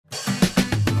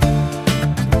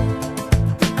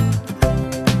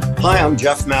Hi, I'm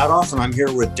Jeff Madoff, and I'm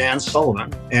here with Dan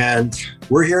Sullivan, and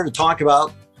we're here to talk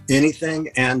about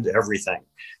anything and everything.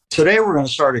 Today, we're going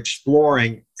to start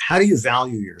exploring how do you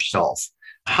value yourself?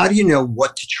 How do you know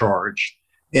what to charge?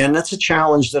 And that's a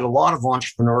challenge that a lot of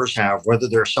entrepreneurs have, whether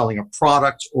they're selling a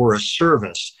product or a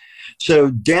service. So,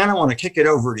 Dan, I want to kick it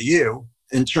over to you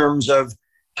in terms of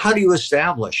how do you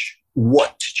establish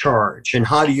what to charge, and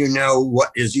how do you know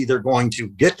what is either going to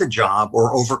get the job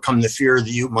or overcome the fear that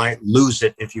you might lose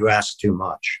it if you ask too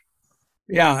much?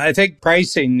 Yeah, I think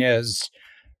pricing is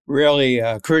really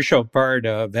a crucial part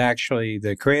of actually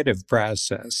the creative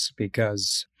process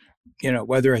because,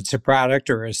 whether it's a product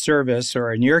or a service,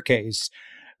 or in your case,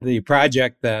 the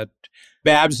project that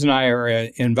Babs and I are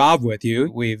involved with you,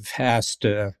 we've asked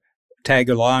to tag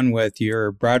along with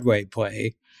your Broadway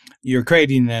play. You're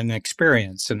creating an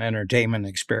experience, an entertainment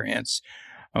experience.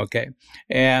 Okay.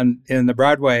 And in the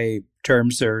Broadway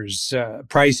terms, there's a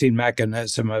pricing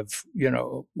mechanism of,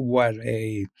 what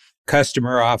a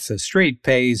customer off the street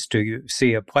pays to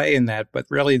see a play in that. But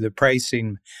really the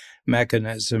pricing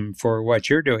mechanism for what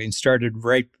you're doing started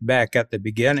right back at the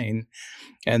beginning.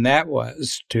 And that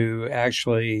was to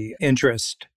actually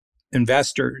interest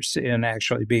investors in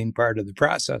actually being part of the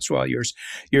process. Well,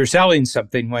 you're selling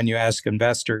something when you ask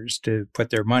investors to put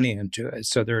their money into it.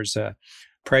 So there's a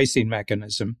pricing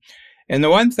mechanism. And the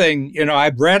one thing,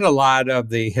 I've read a lot of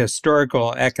the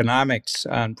historical economics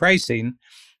on pricing,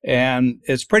 and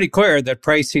it's pretty clear that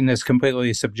pricing is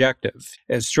completely subjective.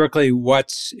 It's strictly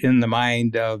what's in the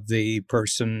mind of the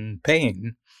person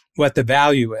paying, what the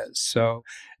value is. So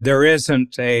there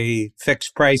isn't a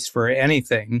fixed price for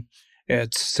anything.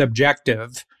 It's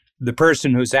subjective. The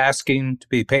person who's asking to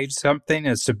be paid something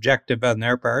is subjective on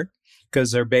their part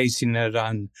because they're basing it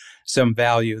on some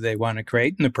value they want to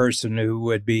create. And the person who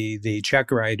would be the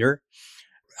check writer.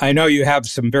 I know you have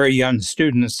some very young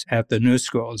students at the new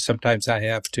school. Sometimes I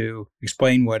have to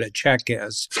explain what a check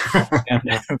is.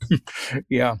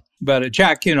 Yeah. But a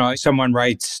check, someone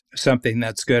writes something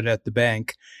that's good at the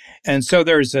bank. And so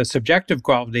there's a subjective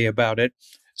quality about it.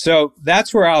 So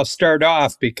that's where I'll start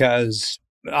off because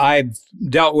I've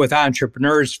dealt with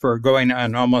entrepreneurs for going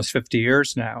on almost 50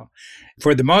 years now.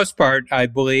 For the most part, I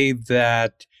believe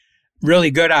that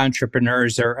really good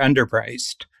entrepreneurs are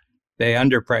underpriced. They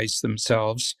underprice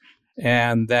themselves,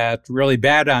 and that really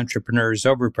bad entrepreneurs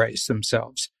overprice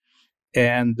themselves.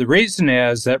 And the reason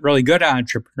is that really good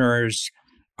entrepreneurs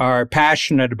are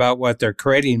passionate about what they're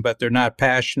creating, but they're not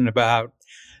passionate about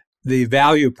the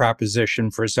value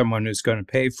proposition for someone who's going to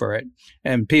pay for it.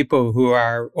 And people who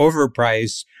are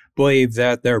overpriced believe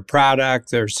that their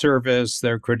product, their service,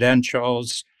 their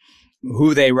credentials,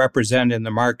 who they represent in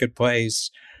the marketplace,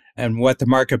 and what the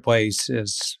marketplace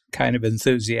is kind of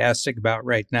enthusiastic about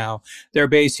right now, they're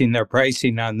basing their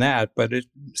pricing on that, but it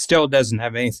still doesn't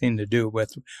have anything to do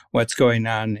with what's going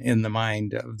on in the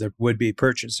mind of the would-be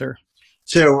purchaser.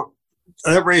 So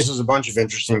that raises a bunch of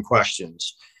interesting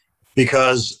questions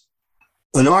because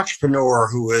an entrepreneur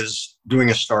who is doing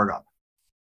a startup,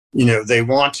 they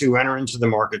want to enter into the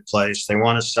marketplace. They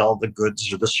want to sell the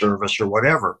goods or the service or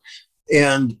whatever.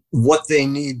 And what they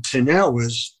need to know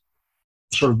is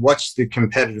sort of what's the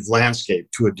competitive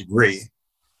landscape to a degree,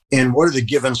 and what are the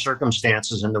given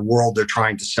circumstances in the world they're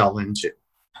trying to sell into.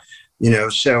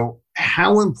 So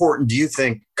how important do you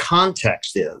think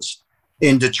context is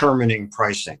in determining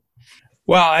pricing?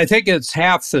 Well, I think it's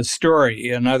half the story,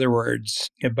 in other words,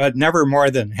 but never more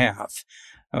than half.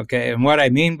 Okay. And what I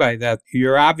mean by that,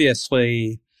 you're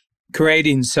obviously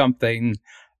creating something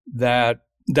that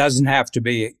doesn't have to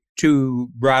be too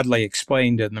broadly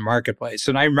explained in the marketplace.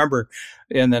 And I remember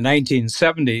in the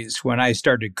 1970s when I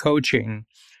started coaching,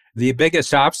 the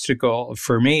biggest obstacle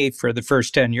for me for the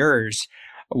first 10 years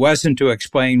wasn't to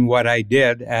explain what I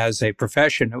did as a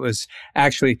profession. It was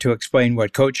actually to explain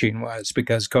what coaching was,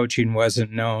 because coaching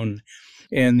wasn't known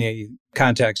in the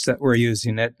context that we're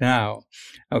using it now.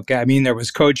 Okay. I mean, there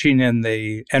was coaching in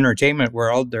the entertainment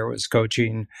world. There was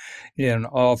coaching in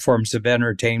all forms of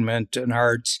entertainment and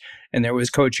arts, and there was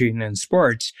coaching in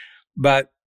sports.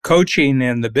 But coaching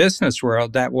in the business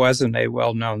world, that wasn't a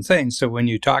well-known thing. So when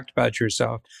you talked about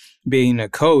yourself being a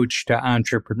coach to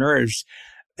entrepreneurs,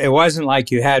 it wasn't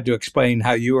like you had to explain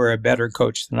how you were a better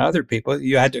coach than other people.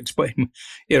 You had to explain,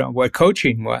 what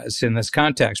coaching was in this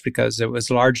context, because it was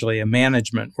largely a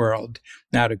management world,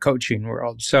 not a coaching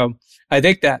world. So I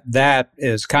think that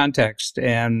is context,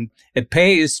 and it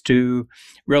pays to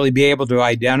really be able to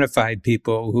identify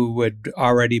people who would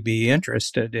already be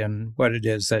interested in what it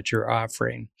is that you're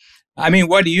offering. I mean,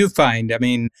 what do you find? I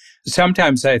mean,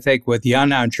 sometimes I think with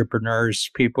young entrepreneurs,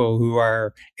 people who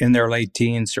are in their late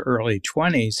teens or early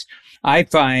 20s, I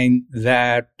find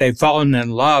that they've fallen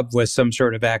in love with some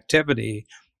sort of activity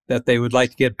that they would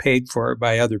like to get paid for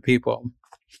by other people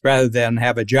rather than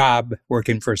have a job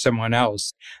working for someone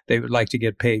else. They would like to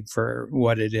get paid for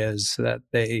what it is that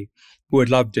they would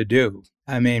love to do.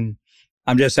 I mean,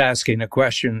 I'm just asking a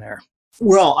question there.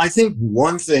 Well, I think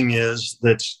one thing is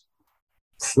that's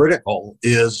critical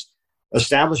is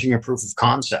establishing a proof of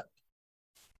concept,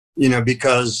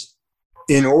 because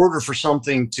in order for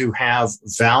something to have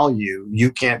value,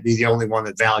 you can't be the only one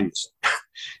that values it.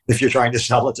 If you're trying to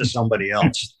sell it to somebody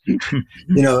else,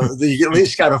 you at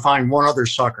least got to find one other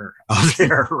sucker out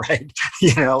there, right?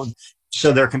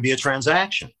 So there can be a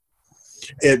transaction.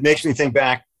 It makes me think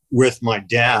back with my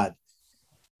dad.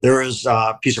 There was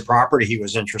a piece of property he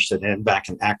was interested in back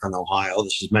in Akron, Ohio.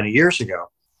 This is many years ago.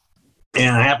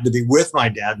 And I happened to be with my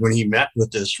dad when he met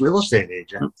with this real estate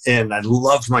agent. And I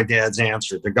loved my dad's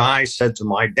answer. The guy said to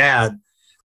my dad,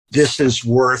 this is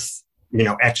worth,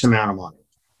 X amount of money.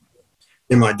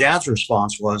 And my dad's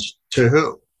response was, to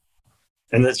who?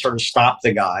 And that sort of stopped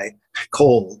the guy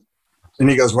cold. And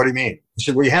he goes, what do you mean? He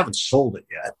said, well, you haven't sold it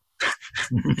yet.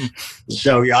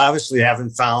 So you obviously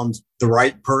haven't found the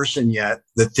right person yet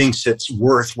that thinks it's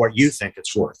worth what you think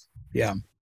it's worth. Yeah.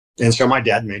 And so my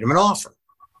dad made him an offer.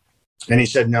 And he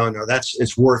said, no,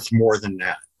 it's worth more than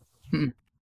that. And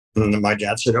then my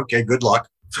dad said, okay, good luck.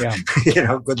 Yeah.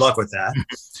 Good luck with that.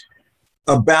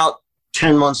 About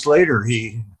 10 months later,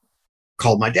 he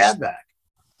called my dad back.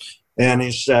 And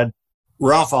he said,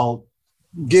 Ralph, I'll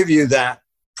give you that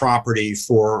property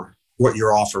for what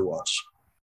your offer was.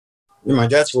 And my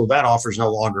dad said, well, that offer is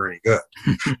no longer any good.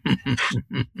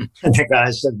 And the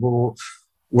guy said, well,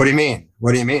 what do you mean?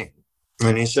 What do you mean?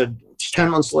 And he said, it's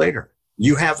 10 months later.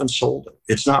 You haven't sold it.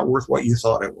 It's not worth what you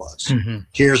thought it was. Mm-hmm.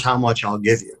 Here's how much I'll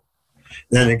give you.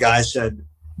 Then the guy said,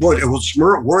 well, it was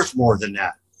worth more than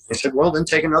that. I said, well, then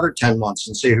take another 10 months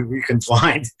and see who you can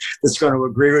find that's going to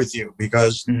agree with you,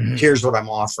 because here's what I'm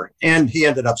offering. And he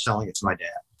ended up selling it to my dad.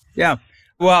 Yeah.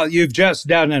 Well, you've just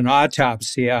done an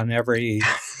autopsy on every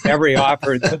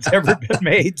offer that's ever been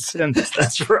made since.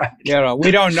 That's right. We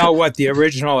don't know what the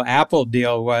original Apple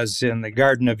deal was in the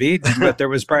Garden of Eden, but there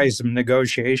was probably some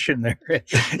negotiation there.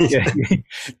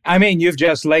 I mean, you've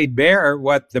just laid bare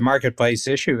what the marketplace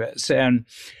issue is. And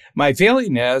my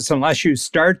feeling is, unless you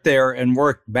start there and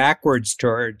work backwards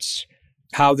towards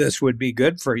how this would be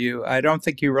good for you, I don't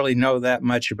think you really know that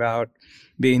much about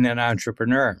being an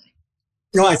entrepreneur.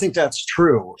 No, I think that's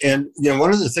true. And,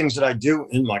 one of the things that I do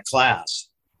in my class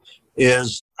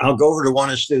is I'll go over to one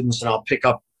of the students and I'll pick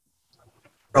up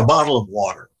a bottle of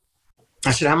water.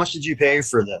 I said, how much did you pay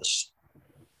for this?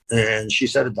 And she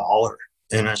said $1.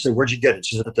 And I said, where'd you get it?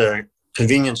 She said, at the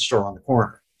convenience store on the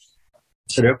corner. I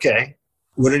said, okay.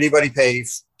 Would anybody pay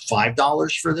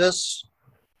 $5 for this?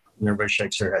 And everybody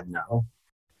shakes their head, no.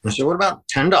 I said, what about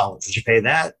 $10? Would you pay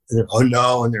that? And oh,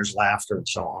 no. And there's laughter and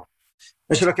so on.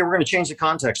 I said, okay, we're going to change the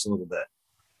context a little bit.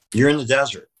 You're in the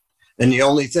desert, and the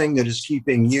only thing that is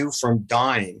keeping you from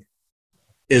dying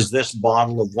is this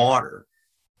bottle of water.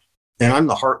 And I'm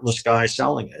the heartless guy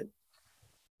selling it.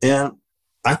 And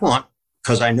I want,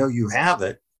 because I know you have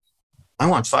it, I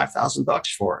want $5,000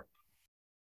 for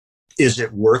it. Is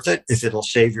it worth it if it'll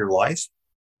save your life?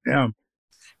 Yeah.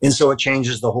 And so it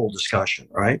changes the whole discussion,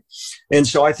 right? And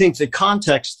so I think the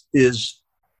context is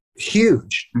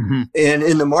huge. Mm-hmm. And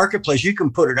in the marketplace, you can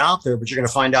put it out there, but you're going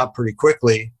to find out pretty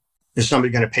quickly, is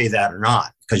somebody going to pay that or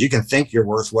not? Because you can think you're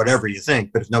worth whatever you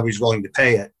think, but if nobody's willing to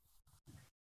pay it,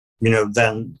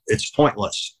 then it's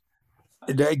pointless.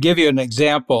 To give you an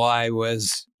example, I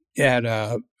was at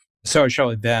a social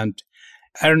event.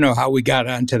 I don't know how we got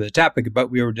onto the topic, but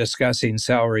we were discussing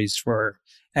salaries for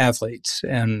athletes.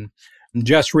 And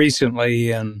just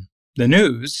recently in the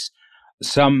news,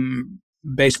 some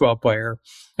baseball player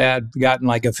had gotten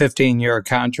like a 15-year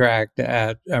contract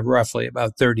at roughly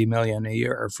about $30 million a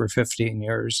year for 15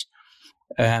 years.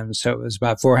 And so it was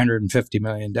about $450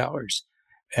 million.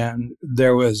 And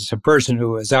there was a person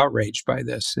who was outraged by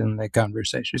this in the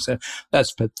conversation. He said,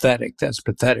 that's pathetic. That's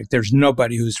pathetic. There's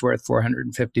nobody who's worth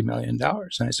 $450 million.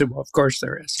 And I said, well, of course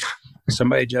there is.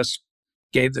 Somebody just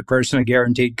gave the person a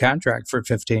guaranteed contract for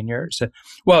 15 years.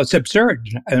 Well, it's absurd.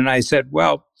 And I said,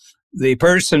 well, the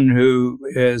person who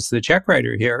is the check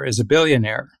writer here is a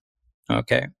billionaire.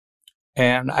 Okay.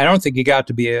 And I don't think he got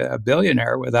to be a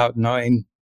billionaire without knowing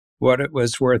what it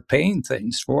was worth paying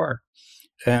things for.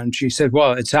 And she said,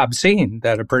 well, it's obscene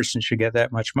that a person should get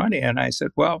that much money. And I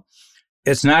said, well,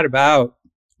 it's not about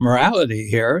morality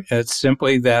here. It's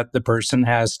simply that the person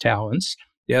has talents.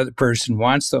 the other person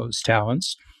wants those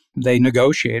talents. They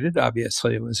negotiated.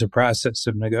 Obviously, it was a process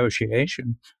of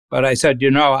negotiation. But I said,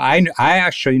 I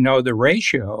actually know the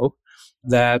ratio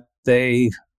that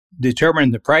they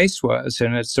determined the price was,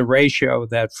 and it's the ratio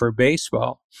that for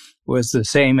baseball was the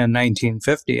same in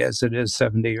 1950 as it is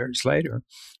 70 years later.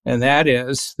 And that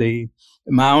is the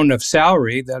amount of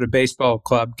salary that a baseball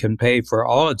club can pay for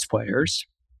all its players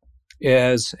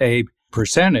is a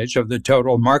percentage of the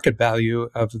total market value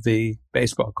of the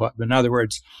baseball club. In other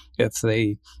words, if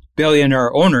the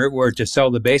billionaire owner were to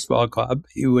sell the baseball club,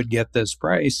 he would get this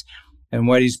price. And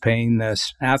what he's paying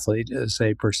this athlete is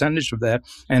a percentage of that.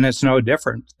 And it's no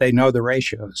different. They know the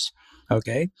ratios.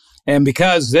 Okay. And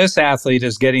because this athlete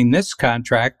is getting this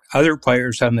contract, other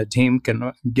players on the team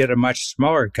can get a much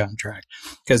smaller contract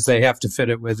because they have to fit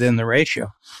it within the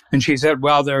ratio. And she said,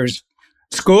 well, there's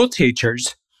school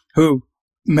teachers who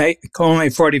make only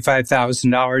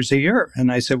 $45,000 a year. And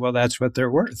I said, well, that's what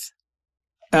they're worth.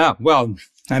 Well,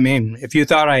 I mean, if you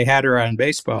thought I had her on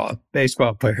baseball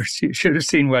players, you should have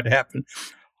seen what happened.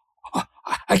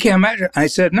 I can't imagine. I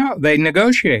said, no, they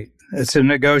negotiate. It's a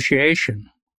negotiation.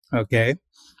 Okay.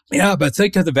 Yeah, but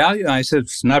think of the value. I said,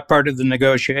 it's not part of the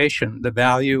negotiation. The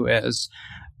value is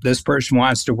this person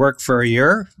wants to work for a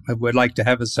year, would like to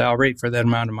have a salary for that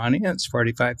amount of money. It's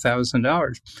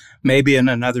 $45,000. Maybe in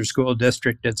another school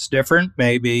district, it's different.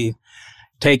 Maybe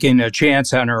taking a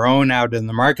chance on her own out in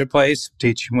the marketplace,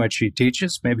 teaching what she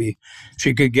teaches. Maybe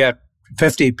she could get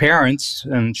 50 parents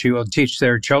and she will teach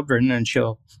their children and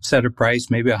she'll set a price,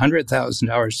 maybe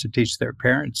 $100,000 to teach their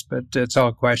parents. But it's all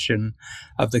a question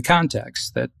of the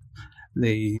context that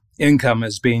the income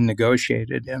is being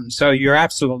negotiated in. So you're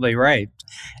absolutely right.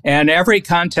 And every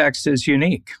context is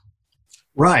unique.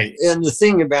 Right. And the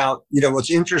thing about, what's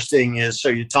interesting is, so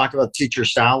you talk about teacher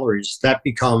salaries, that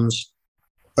becomes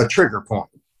a trigger point.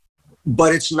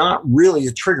 But it's not really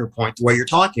a trigger point the way you're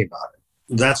talking about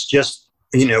it. That's just,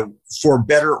 for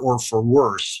better or for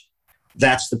worse,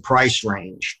 that's the price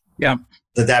range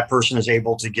that person is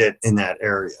able to get in that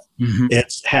area. Mm-hmm.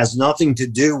 It has nothing to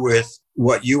do with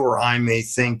what you or I may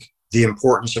think the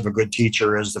importance of a good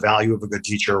teacher is, the value of a good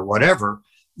teacher or whatever.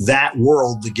 That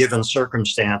world, the given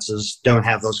circumstances, don't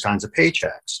have those kinds of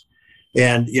paychecks.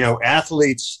 And,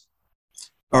 athletes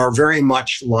are very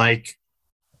much like,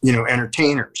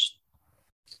 entertainers.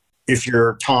 If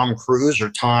you're Tom Cruise or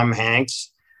Tom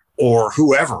Hanks or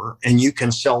whoever, and you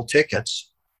can sell tickets,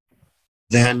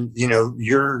 then,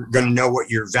 you're going to know what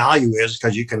your value is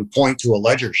because you can point to a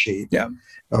ledger sheet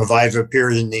of I've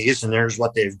appeared in these and there's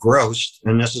what they've grossed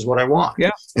and this is what I want.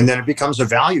 Yeah. And then it becomes a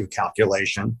value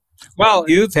calculation. Well,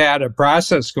 you've had a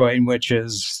process going, which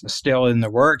is still in the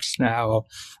works now,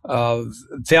 of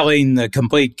filling the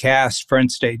complete cast,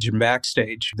 front stage and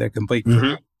backstage, the complete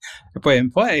play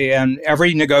and play. And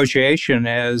every negotiation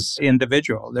is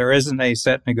individual. There isn't a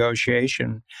set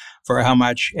negotiation for how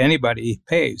much anybody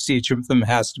pays. Each of them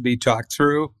has to be talked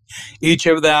through. Each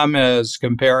of them is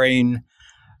comparing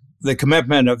the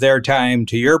commitment of their time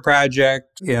to your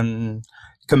project in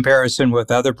comparison with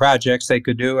other projects they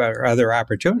could do or other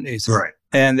opportunities. Right.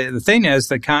 And the thing is,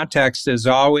 the context is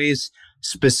always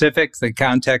specific. The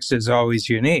context is always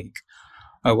unique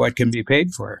of what can be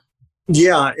paid for.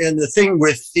 Yeah. And the thing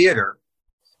with theater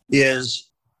is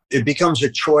it becomes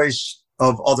a choice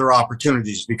of other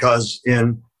opportunities, because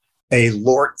in a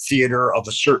LORT theater of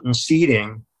a certain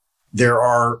seating, there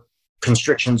are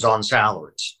constrictions on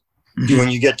salaries. Mm-hmm.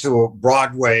 When you get to a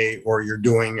Broadway or you're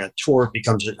doing a tour, it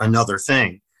becomes another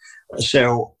thing.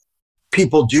 So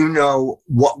people do know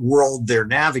what world they're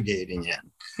navigating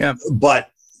in. Yeah.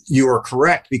 But you are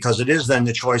correct, because it is then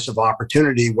the choice of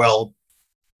opportunity. Well,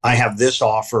 I have this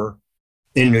offer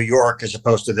in New York as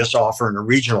opposed to this offer in a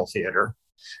regional theater.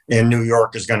 And New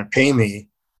York is going to pay me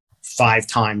 5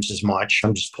 times as much.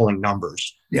 I'm just pulling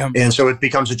numbers. Yeah. And so it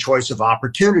becomes a choice of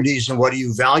opportunities. And what do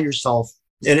you value yourself?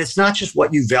 And it's not just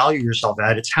what you value yourself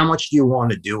at, it's how much do you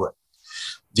want to do it?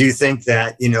 Do you think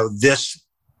that, this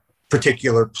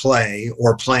particular play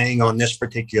or playing on this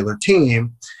particular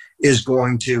team is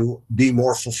going to be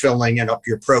more fulfilling and up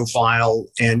your profile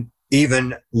and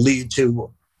even lead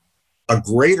to a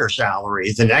greater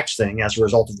salary the next thing as a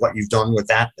result of what you've done with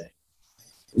that thing?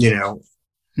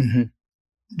 Mm-hmm.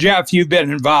 Jeff, you've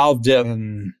been involved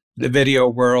in the video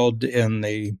world, in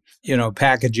the,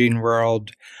 packaging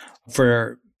world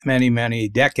for many, many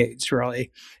decades,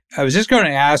 really. I was just going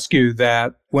to ask you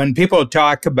that when people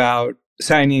talk about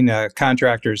signing a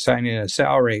contract or signing a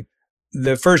salary,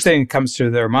 the first thing that comes to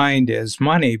their mind is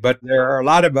money, but there are a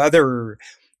lot of other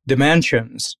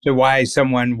dimensions to why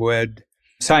someone would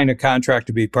sign a contract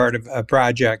to be part of a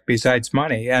project besides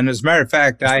money. And as a matter of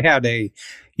fact, I had a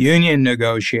union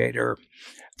negotiator.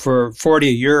 For 40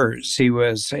 years, he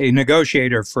was a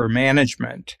negotiator for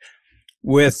management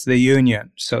with the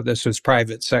union. So this was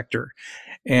private sector.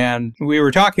 And we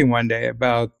were talking one day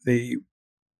about the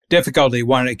difficulty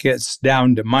when it gets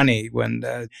down to money, when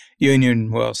the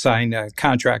union will sign a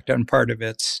contract on part of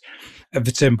its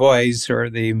employees, or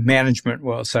the management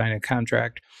will sign a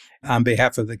contract on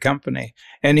behalf of the company.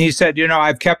 And he said,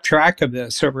 I've kept track of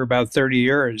this over about 30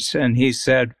 years. And he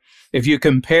said, if you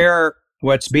compare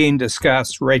what's being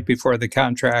discussed right before the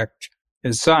contract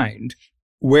is signed,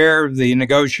 where the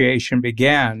negotiation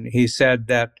began, he said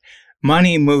that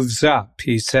money moves up.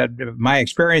 He said, my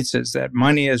experience is that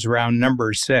money is around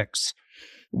number 6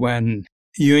 when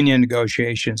union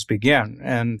negotiations begin.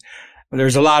 And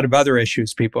there's a lot of other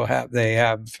issues people have. They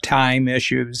have time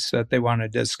issues that they want to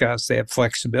discuss. They have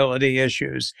flexibility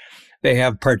issues. They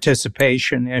have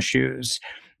participation issues.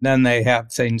 Then they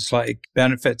have things like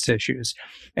benefits issues.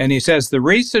 And he says the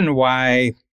reason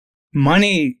why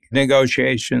money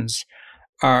negotiations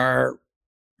are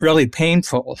really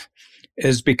painful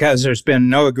is because there's been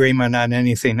no agreement on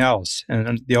anything else.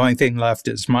 And the only thing left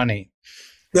is money.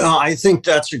 No, I think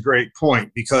that's a great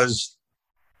point, because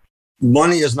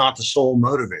money is not the sole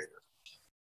motivator.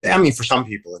 I mean, for some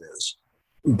people it is.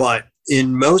 But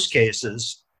in most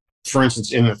cases, for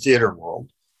instance, in the theater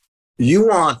world, you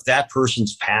want that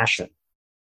person's passion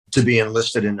to be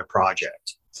enlisted in the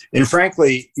project. And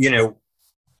frankly,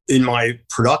 in my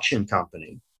production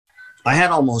company, I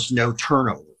had almost no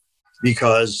turnover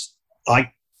because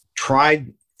I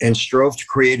tried and strove to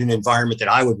create an environment that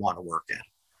I would want to work in,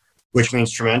 which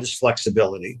means tremendous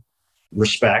flexibility,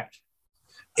 respect,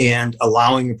 and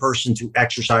allowing a person to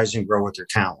exercise and grow with their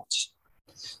talents.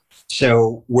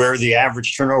 So where the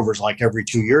average turnover is like every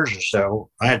 2 years or so,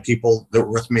 I had people that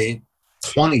were with me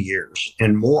 20 years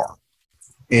and more.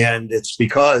 And it's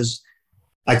because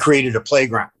I created a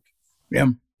playground. Yeah.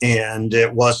 And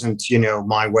it wasn't,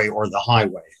 my way or the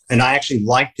highway. And I actually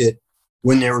liked it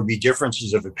when there would be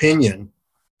differences of opinion,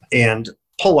 and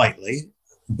politely,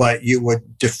 but you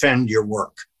would defend your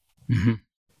work. Mm-hmm.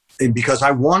 And because I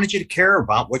wanted you to care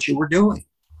about what you were doing.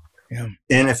 Yeah.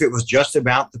 And if it was just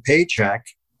about the paycheck,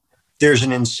 there's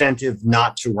an incentive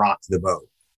not to rock the boat.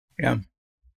 Yeah.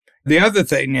 The other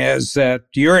thing is that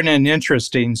you're in an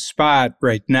interesting spot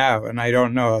right now, and I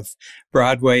don't know if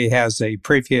Broadway has a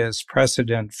previous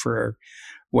precedent for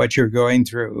what you're going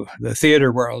through, the theater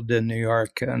world in New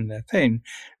York and the thing,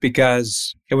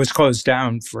 because it was closed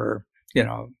down for,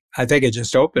 I think it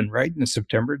just opened, right? In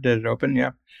September, did it open?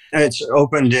 Yeah. It's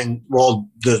opened the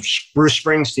Bruce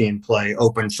Springsteen play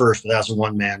opened first, but that's a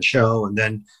one-man show. And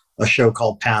then a show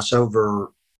called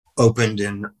Passover opened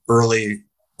in early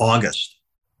August.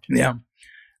 Yeah.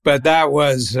 But that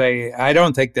was I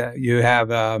don't think that you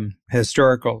have a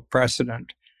historical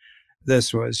precedent.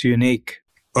 This was unique.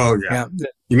 Oh, yeah.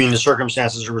 You mean the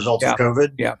circumstances as a result of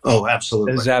COVID? Yeah. Oh,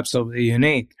 absolutely. It is absolutely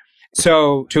unique.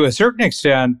 So to a certain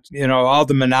extent, all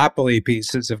the monopoly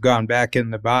pieces have gone back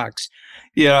in the box.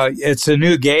 It's a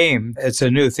new game. It's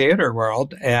a new theater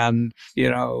world. And,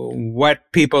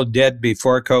 what people did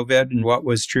before COVID and what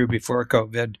was true before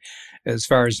COVID, as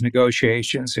far as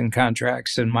negotiations and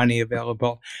contracts and money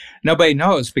available, nobody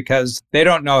knows, because they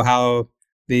don't know how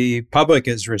the public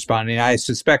is responding. I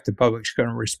suspect the public's going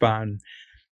to respond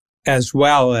as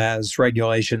well as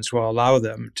regulations will allow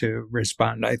them to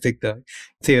respond. I think the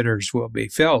theaters will be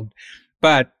filled.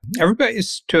 But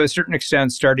everybody's, to a certain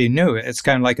extent, starting new. It's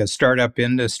kind of like a startup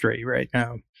industry right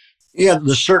now. Yeah,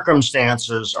 the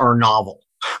circumstances are novel,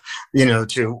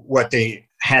 to what they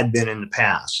had been in the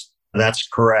past. That's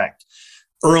correct.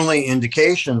 Early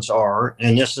indications are,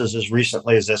 and this is as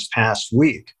recently as this past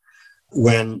week,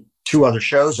 when 2 other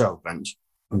shows opened,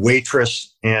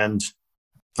 Waitress and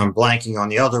I'm blanking on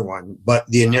the other one, but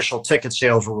the initial ticket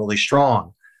sales were really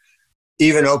strong.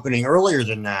 Even opening earlier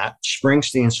than that,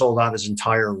 Springsteen sold out his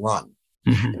entire run.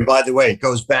 Mm-hmm. And by the way, it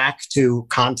goes back to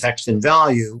context and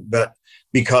value, but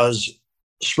because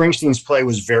Springsteen's play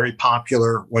was very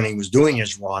popular when he was doing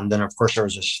his run, then of course there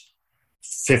was this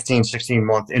 15,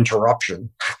 16-month interruption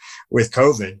with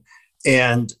COVID,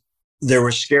 and there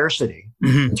was scarcity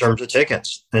in terms of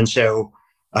tickets. And so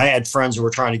I had friends who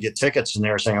were trying to get tickets, and they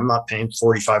were saying, I'm not paying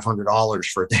 $4,500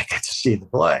 for a ticket to see the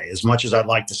play, as much as I'd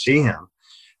like to see him.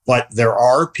 But there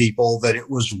are people that it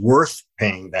was worth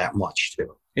paying that much to.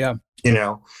 Yeah.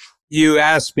 You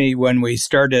asked me when we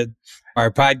started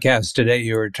our podcast today,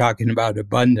 you were talking about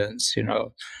abundance.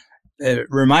 It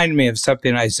reminded me of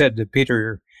something I said to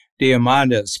Peter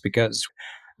Diamandis, because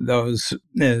those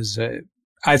is,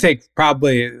 I think,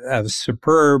 probably a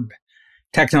superb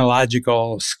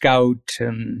technological scout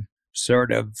and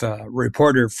sort of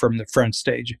reporter from the front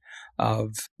stage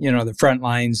of, the front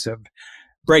lines of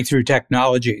breakthrough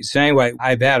technologies. Anyway,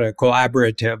 I've had a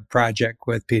collaborative project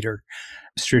with Peter,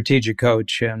 strategic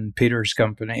coach and Peter's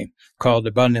company called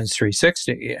Abundance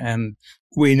 360. And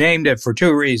we named it for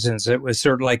two reasons. It was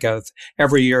sort of like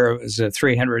every year it was a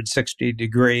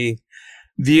 360-degree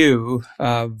view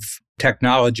of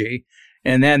technology.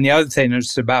 And then the other thing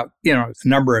is about,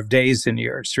 number of days in a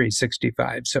year is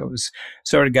 365. So it was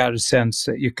sort of got a sense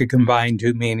that you could combine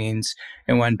two meanings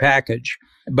in one package.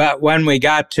 But when we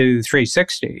got to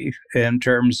 360, in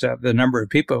terms of the number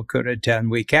of people who could attend,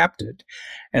 we capped it.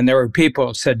 And there were people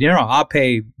who said, I'll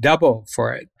pay double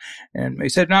for it. And we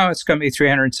said, no, it's going to be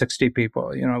 360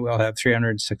 people. We'll have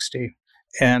 360.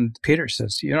 And Peter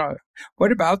says,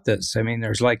 what about this? I mean,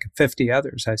 there's like 50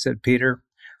 others. I said, Peter,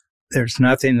 there's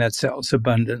nothing that sells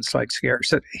abundance like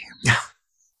scarcity.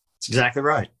 That's exactly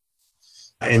right.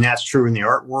 And that's true in the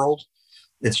art world.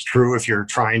 It's true if you're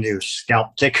trying to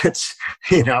scalp tickets,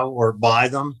 or buy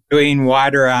them. Doing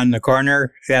water on the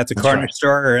corner at the corner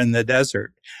store or in the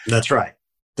desert. That's right.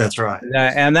 That's right.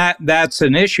 And that's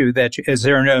an issue. Is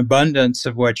there an abundance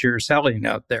of what you're selling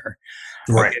out there?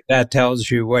 Right. Okay, that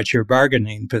tells you what your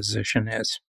bargaining position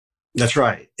is. That's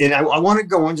right. And I want to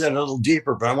go into that a little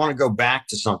deeper, but I want to go back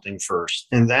to something first.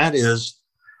 And that is,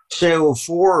 so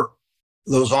for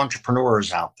those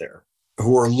entrepreneurs out there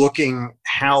who are looking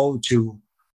how to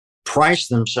price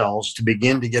themselves to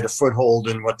begin to get a foothold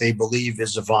in what they believe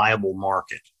is a viable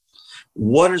market,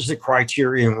 what is the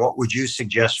criteria and what would you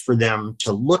suggest for them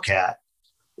to look at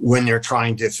when they're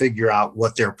trying to figure out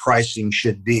what their pricing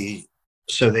should be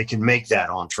so they can make that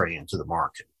entree into the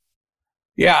market?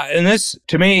 Yeah, and this,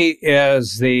 to me,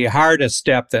 is the hardest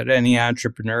step that any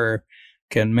entrepreneur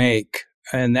can make.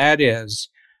 And that is,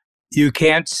 you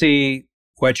can't see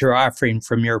what you're offering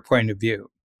from your point of view.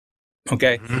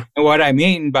 Okay. Mm-hmm. And what I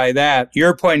mean by that,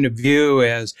 your point of view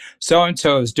is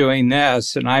so-and-so is doing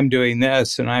this and I'm doing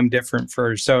this and I'm different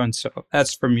for so-and-so.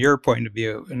 That's from your point of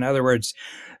view. In other words,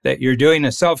 that you're doing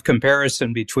a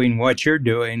self-comparison between what you're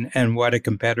doing and what a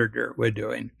competitor would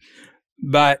doing.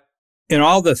 But in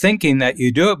all the thinking that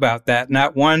you do about that,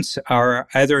 not once are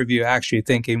either of you actually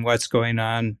thinking what's going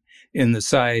on in the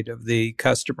side of the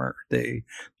customer, the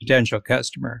potential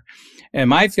customer. And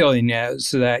my feeling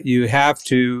is that you have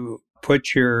to put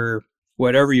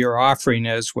whatever your offering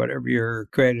is, whatever your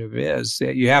creative is,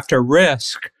 that you have to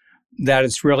risk that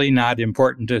it's really not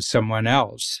important to someone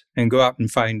else and go out and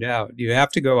find out. You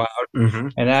have to go out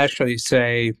and actually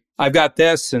say, I've got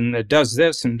this and it does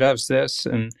this and does this.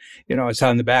 And, it's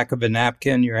on the back of a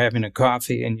napkin. You're having a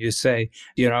coffee and you say,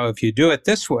 if you do it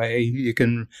this way, you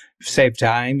can save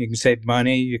time, you can save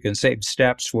money, you can save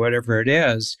steps, whatever it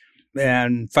is,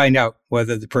 and find out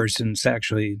whether the person's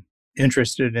actually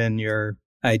interested in your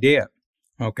idea.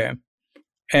 Okay.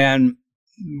 And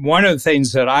one of the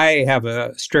things that I have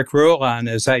a strict rule on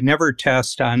is I never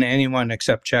test on anyone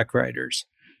except check writers.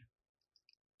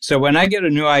 So when I get a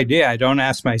new idea, I don't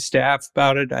ask my staff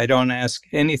about it. I don't ask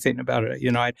anything about it.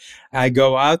 I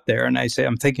go out there and I say,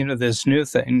 I'm thinking of this new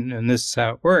thing and this is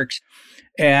how it works.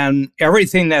 And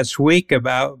everything that's weak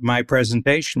about my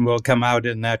presentation will come out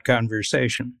in that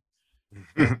conversation.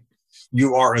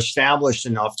 You are established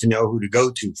enough to know who to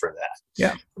go to for that.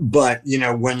 Yeah. But,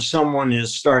 when someone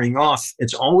is starting off,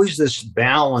 it's always this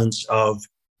balance of,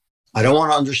 I don't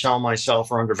want to undersell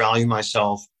myself or undervalue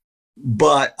myself,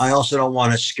 but I also don't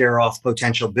want to scare off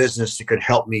potential business that could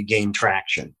help me gain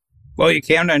traction. Well, you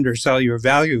can't undersell your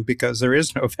value because there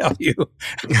is no value.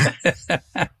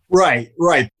 Right.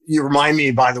 You remind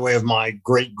me, by the way, of my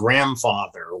great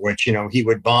grandfather, which, he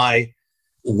would buy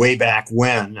way back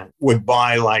when, would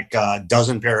buy like a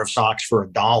dozen pair of socks for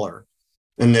 $1,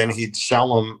 and then he'd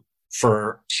sell them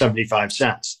for 75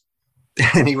 cents.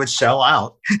 And he would sell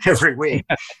out every week.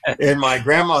 And my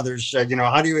grandmother said,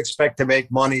 how do you expect to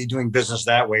make money doing business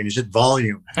that way? And he said,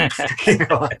 volume.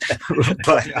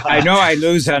 But I know I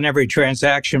lose on every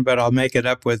transaction, but I'll make it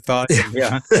up with volume.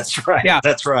 Yeah, that's right. Yeah,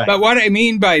 that's right. But what I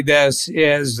mean by this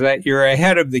is that you're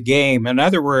ahead of the game. In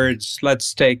other words,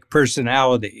 let's take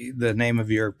personality, the name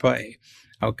of your play.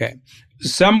 Okay.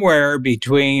 Somewhere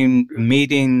between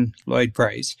meeting Lloyd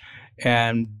Price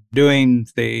and doing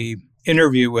the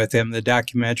interview with him, the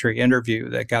documentary interview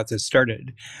that got this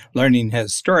started, learning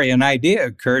his story, an idea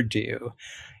occurred to you.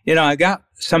 I got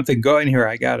something going here.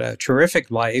 I got a terrific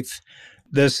life.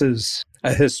 This is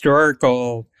a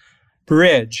historical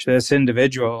bridge. This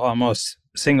individual almost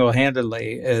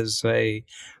single-handedly is a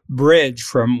bridge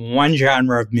from one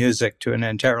genre of music to an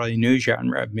entirely new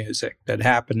genre of music that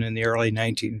happened in the early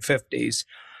 1950s.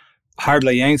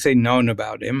 Hardly anything known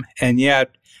about him. And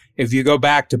yet if you go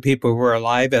back to people who were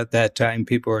alive at that time,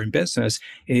 people who were in business,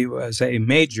 he was a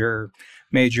major,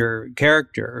 major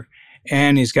character.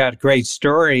 And he's got a great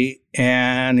story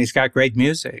and he's got great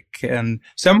music. And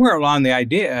somewhere along the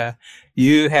idea,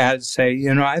 you had to say,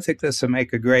 I think this will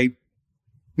make a great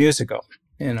musical,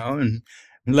 and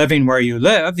living where you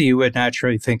live, you would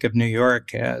naturally think of New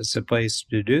York as a place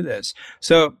to do this.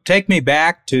 So take me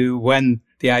back to when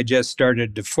the idea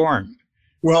started to form.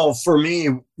 Well, for me,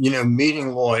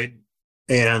 meeting Lloyd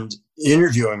and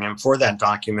interviewing him for that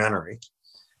documentary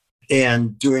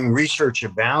and doing research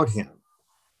about him,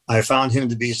 I found him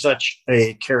to be such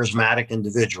a charismatic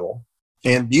individual.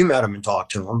 And you met him and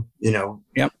talked to him,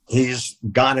 Yep. He's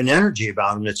got an energy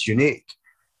about him that's unique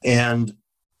and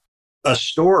a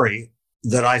story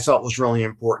that I felt was really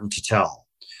important to tell.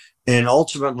 And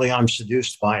ultimately, I'm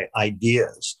seduced by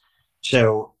ideas.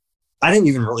 So I didn't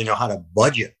even really know how to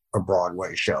budget a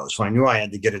Broadway show. So I knew I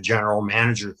had to get a general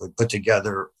manager who could put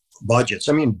together budgets.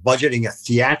 I mean, budgeting a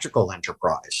theatrical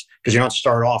enterprise, because you don't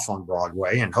start off on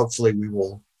Broadway, and hopefully we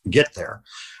will get there,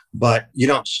 but you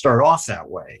don't start off that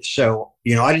way. So,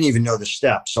 I didn't even know the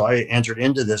steps. So I entered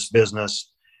into this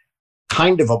business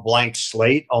kind of a blank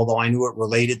slate, although I knew it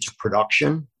related to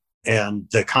production and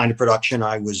the kind of production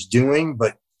I was doing,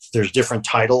 but there's different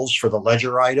titles for the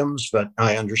ledger items, but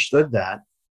I understood that.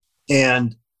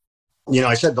 And,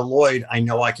 I said to Lloyd, I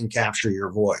know I can capture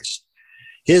your voice.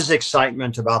 His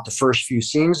excitement about the first few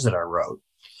scenes that I wrote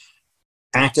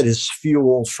acted as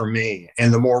fuel for me.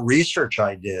 And the more research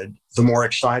I did, the more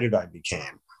excited I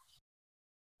became.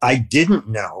 I didn't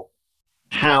know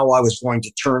how I was going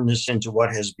to turn this into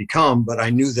what has become, but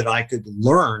I knew that I could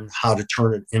learn how to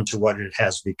turn it into what it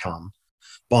has become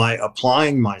by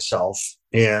applying myself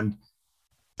and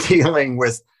dealing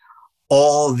with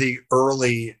all the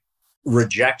early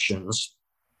rejections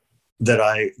that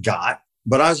I got.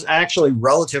 But I was actually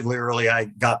relatively early, I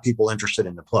got people interested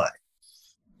in the play.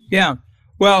 Yeah.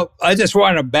 Well, I just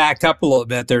want to back up a little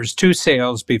bit. There's two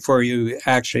sales before you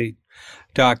actually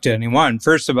talk to anyone.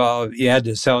 First of all, you had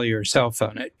to sell yourself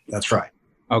on it. That's right.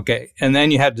 Okay. And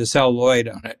then you had to sell Lloyd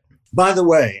on it. By the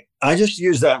way, I just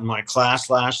used that in my class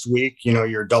last week,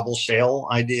 your double sale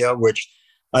idea, which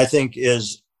I think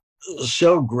is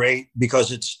so great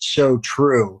because it's so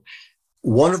true.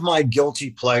 One of my guilty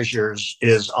pleasures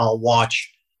is I'll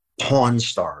watch Pawn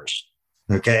Stars.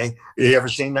 Okay. You ever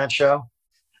seen that show?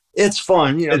 It's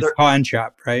fun. It's pawn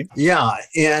shop, right? Yeah.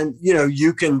 And,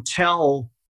 you can tell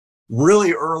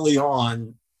really early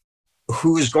on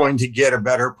who is going to get a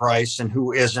better price and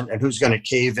who isn't, and who's going to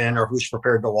cave in or who's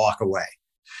prepared to walk away.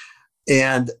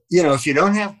 And, if you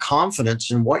don't have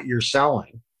confidence in what you're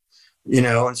selling,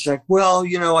 it's like, well,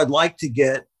 I'd like to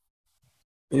get,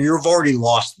 you've already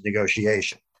lost the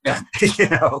negotiation. Yeah.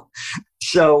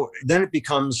 So then it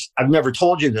becomes, I've never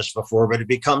told you this before, but it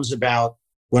becomes about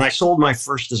when I sold my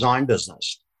first design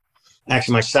business,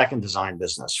 actually my second design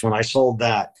business, when I sold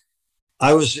that,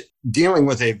 I was dealing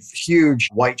with a huge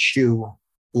white shoe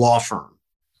law firm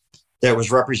that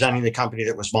was representing the company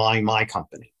that was buying my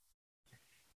company.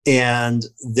 And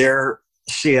their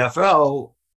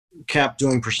CFO kept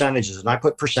doing percentages. And I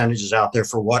put percentages out there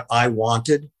for what I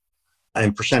wanted,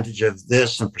 and percentage of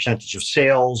this and percentage of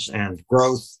sales and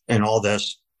growth and all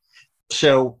this.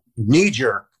 So knee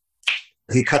jerk,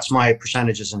 he cuts my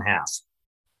percentages in half.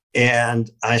 And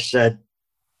I said,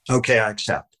 okay, I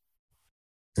accept.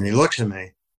 And he looks at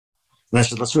me and I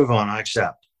said, let's move on. I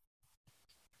accept.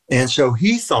 And so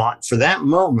he thought for that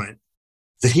moment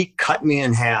that he cut me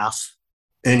in half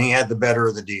and he had the better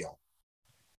of the deal.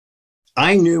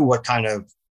 I knew what kind of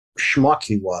schmuck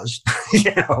he was,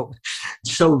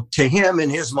 So to him, in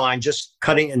his mind, just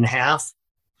cutting it in half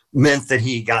meant that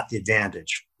he got the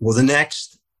advantage. Well, the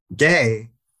next day,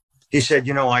 he said,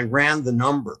 I ran the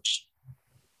numbers.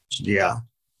 I said, yeah.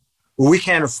 Well, we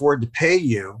can't afford to pay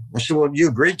you. I said, well, you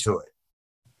agreed to it.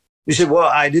 He said, well,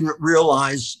 I didn't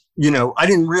realize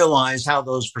how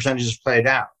those percentages played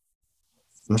out.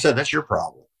 And I said, that's your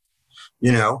problem.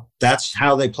 That's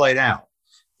how they played out.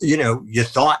 You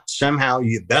thought somehow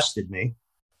you bested me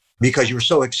because you were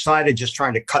so excited just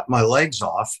trying to cut my legs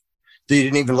off that you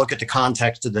didn't even look at the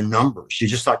context of the numbers. You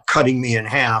just thought cutting me in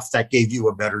half, that gave you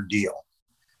a better deal.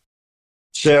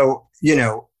 So,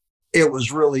 it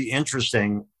was really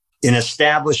interesting in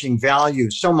establishing value.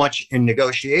 So much in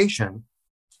negotiation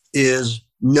is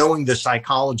knowing the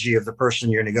psychology of the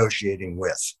person you're negotiating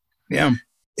with. Yeah.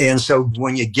 And so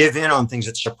when you give in on things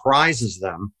that surprises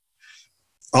them,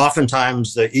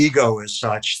 oftentimes the ego is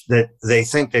such that they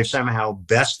think they've somehow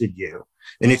bested you.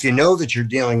 And if you know that you're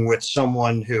dealing with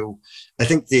someone who, I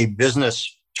think the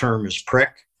business term is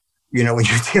prick, when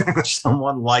you're dealing with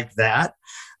someone like that,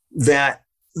 that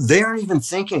they aren't even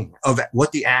thinking of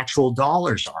what the actual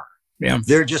dollars are. Yeah.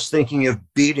 They're just thinking of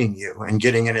beating you and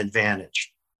getting an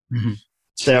advantage. Mm-hmm.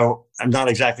 So I'm not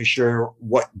exactly sure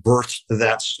what birthed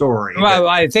that story. Well,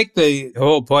 I think the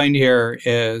whole point here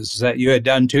is that you had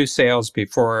done 2 sales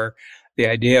before the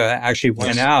idea actually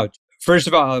went out. First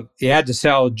of all, you had to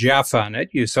sell Jeff on it.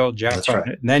 You sold Jeff on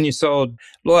it. And then you sold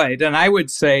Lloyd. And I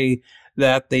would say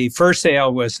that the first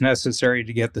sale was necessary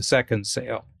to get the second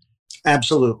sale.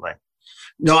 Absolutely.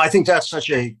 No, I think that's such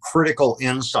a critical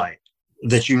insight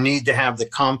that you need to have the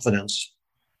confidence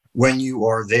when you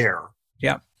are there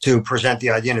to present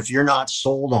the idea. And if you're not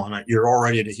sold on it, you're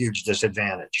already at a huge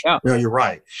disadvantage. Yeah. No, you're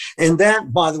right. And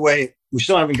that, by the way, we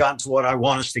still haven't gotten to what I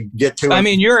want us to get to. I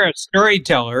mean, you're a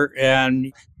storyteller,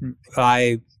 and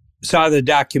I saw the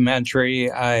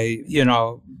documentary. I,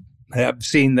 have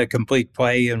seen the complete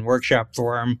play and workshop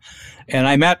for him. And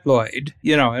I met Lloyd,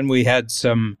 and we had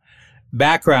some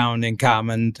background in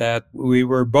common that we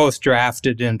were both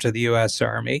drafted into the U.S.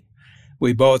 Army.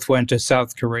 We both went to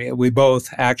South Korea. We both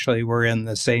actually were in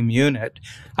the same unit.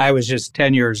 I was just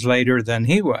 10 years later than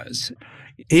he was.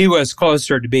 He was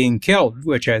closer to being killed,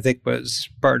 which I think was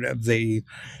part of the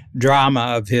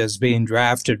drama of his being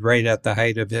drafted right at the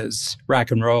height of his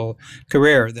rock and roll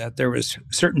career, that there was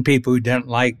certain people who didn't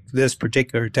like this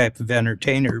particular type of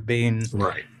entertainer being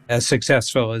as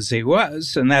successful as he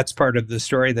was. And that's part of the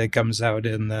story that comes out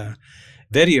in the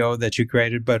video that you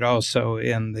created, but also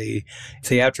in the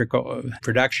theatrical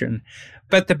production.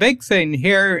 But the big thing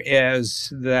here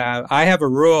is that I have a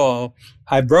rule.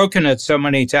 I've broken it so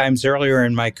many times earlier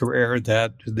in my career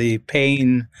that the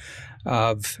pain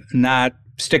of not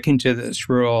sticking to this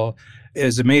rule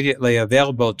is immediately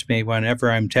available to me whenever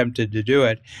I'm tempted to do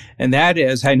it. And that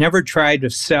is, I never try to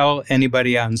sell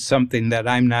anybody on something that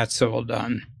I'm not sold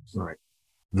on. Right.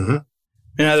 Mm-hmm.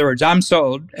 In other words, I'm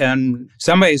sold and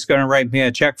somebody's going to write me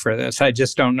a check for this. I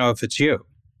just don't know if it's you.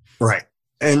 Right.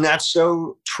 And that's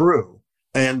so true.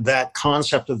 And that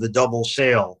concept of the double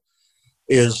sale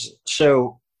is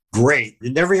so great.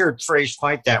 You never hear it phrased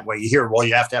quite that way. You hear, well,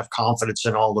 you have to have confidence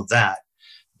in all of that.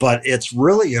 But it's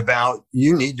really about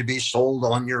you need to be sold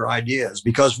on your ideas,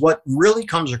 because what really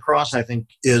comes across, I think,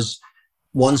 is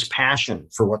one's passion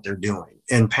for what they're doing.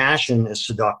 And passion is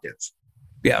seductive.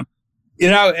 Yeah.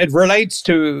 It relates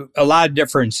to a lot of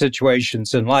different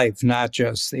situations in life, not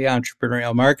just the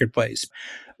entrepreneurial marketplace.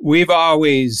 We've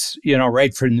always,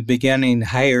 right from the beginning,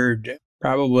 hired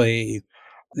probably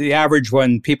the average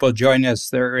when people join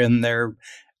us, they're in their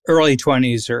early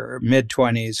 20s or mid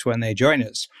 20s when they join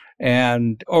us.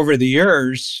 And over the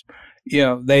years,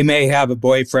 they may have a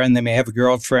boyfriend, they may have a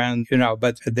girlfriend,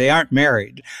 but they aren't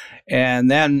married.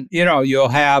 And then, you'll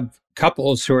have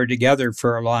couples who are together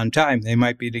for a long time. They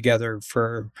might be together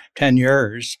for 10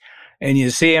 years. And you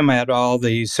see them at all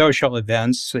the social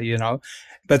events,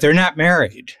 but they're not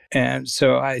married. And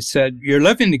so I said, you're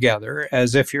living together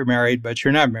as if you're married, but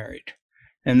you're not married.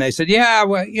 And they said, yeah,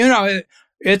 well,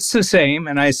 it's the same.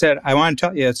 And I said, I want to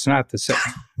tell you it's not the same.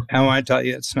 I want to tell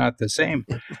you it's not the same.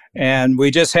 And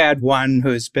we just had one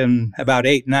who's been about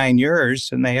 8-9 years,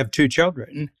 and they have 2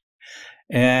 children.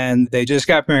 And they just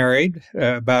got married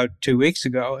about 2 weeks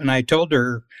ago. And I told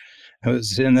her,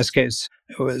 in this case,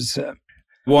 it was a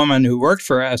woman who worked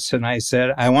for us. And I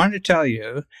said, I want to tell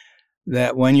you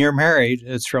that when you're married,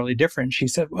 it's really different. She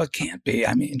said, well, it can't be.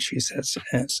 I mean, she says,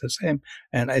 it's the same.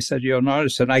 And I said, you'll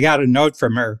notice it. I got a note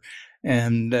from her,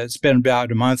 and it's been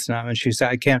about a month now. And she said,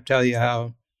 I can't tell you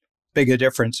how big a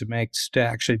difference it makes to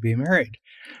actually be married.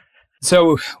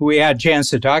 So we had a chance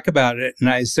to talk about it. And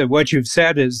I said, what you've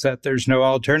said is that there's no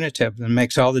alternative. And it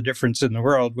makes all the difference in the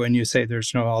world when you say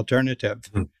there's no alternative.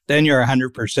 Mm-hmm. Then you're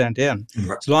 100% in.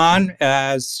 Mm-hmm. As long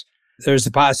as there's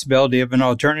the possibility of an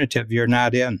alternative, you're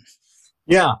not in.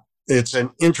 Yeah, it's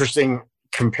an interesting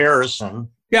comparison.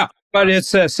 Yeah, but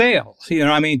it's a sale.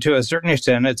 To a certain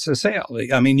extent, it's a sale.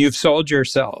 You've sold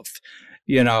yourself,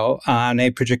 on a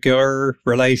particular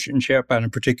relationship, on a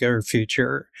particular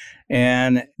future,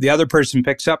 and the other person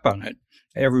picks up on it.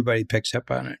 Everybody picks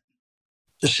up on it.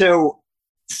 So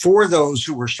for those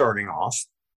who were starting off,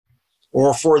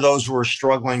 or for those who are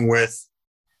struggling with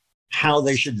how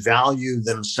they should value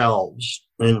themselves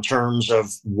in terms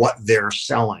of what they're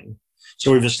selling.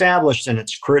 So we've established, and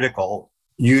it's critical,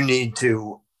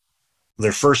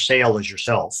 their first sale is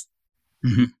yourself.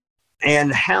 Mm-hmm.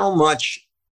 And how much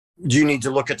do you need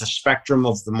to look at the spectrum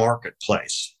of the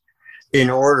marketplace in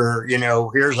order,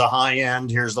 here's a high end,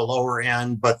 here's the lower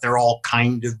end, but they're all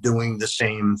kind of doing the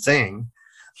same thing.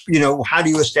 How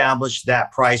do you establish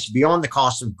that price beyond the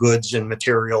cost of goods and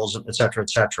materials, et cetera, et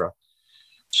cetera?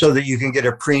 so that you can get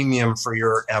a premium for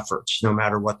your efforts, no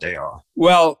matter what they are.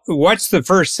 Well, what's the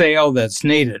first sale that's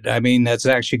needed? I mean, that's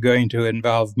actually going to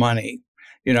involve money.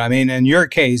 I mean, in your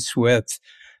case with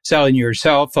selling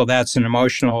yourself, well, that's an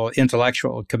emotional,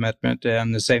 intellectual commitment.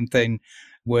 And the same thing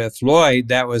with Lloyd,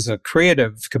 that was a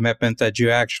creative commitment that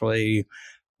you actually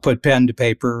put pen to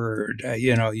paper.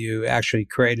 You actually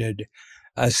created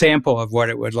a sample of what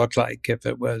it would look like if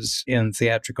it was in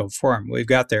theatrical form. We've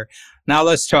got there. Now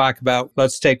let's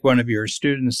take one of your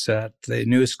students at the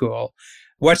new school.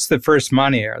 What's the first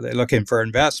money? Are they looking for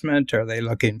investment? Are they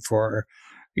looking for,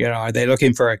 are they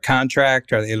looking for a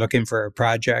contract? Are they looking for a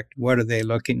project? What are they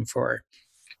looking for?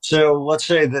 So let's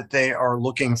say that they are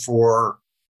looking for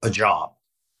a job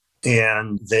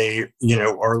and they,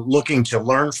 are looking to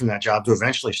learn from that job to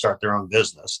eventually start their own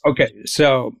business. Okay.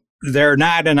 So they're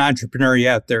not an entrepreneur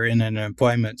yet. They're in an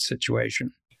employment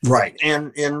situation. Right.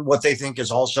 And what they think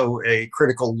is also a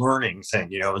critical learning thing,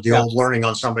 the old learning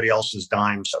on somebody else's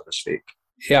dime, so to speak.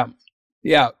 Yeah.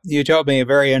 Yeah. You told me a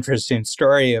very interesting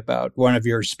story about one of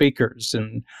your speakers.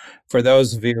 And for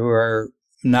those of you who are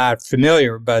not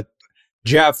familiar, but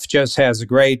Jeff just has a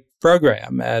great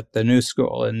program at the New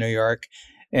School in New York.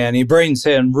 And he brings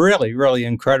in really, really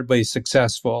incredibly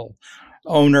successful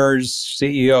owners,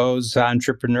 CEOs,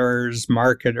 entrepreneurs,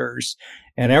 marketers,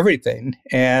 and everything.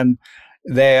 And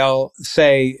they'll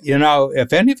say,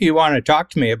 if any of you want to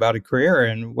talk to me about a career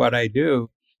and what I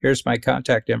do, here's my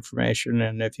contact information.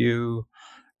 And if you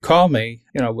call me,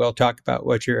 we'll talk about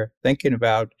what you're thinking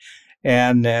about.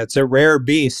 And it's a rare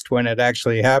beast when it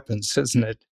actually happens, isn't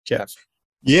it, Jeff?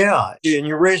 Yeah. And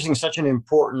you're raising such an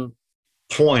important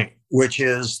point, which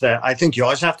is that I think you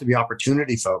always have to be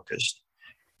opportunity focused.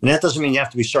 And that doesn't mean you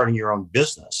have to be starting your own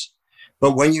business.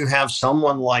 But when you have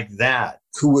someone like that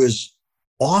who is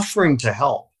offering to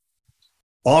help,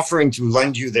 offering to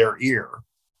lend you their ear,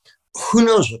 who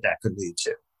knows what that could lead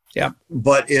to? Yeah.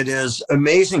 But it is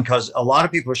amazing because a lot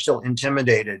of people are still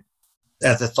intimidated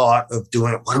at the thought of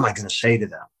doing it. What am I going to say to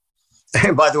them?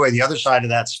 And by the way, the other side of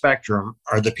that spectrum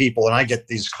are the people, and I get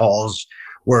these calls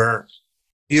where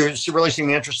you really seem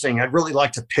interesting. I'd really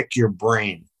like to pick your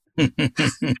brain.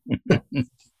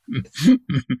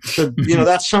 So,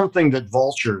 that's something that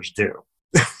vultures do.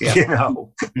 Yeah. I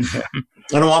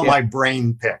don't want my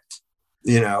brain picked.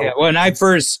 Yeah, when I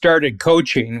first started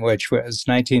coaching, which was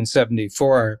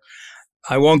 1974,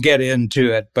 I won't get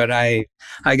into it, but I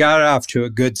got off to a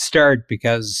good start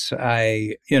because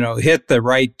I, hit the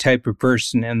right type of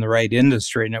person in the right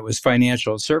industry, and it was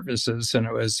financial services and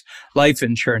it was life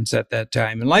insurance at that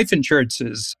time. And life insurance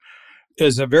is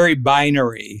a very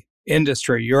binary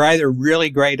industry. You're either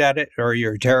really great at it or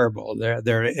you're terrible.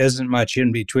 There isn't much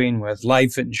in between with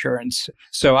life insurance.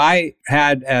 So I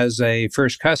had as a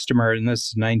first customer, and this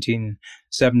is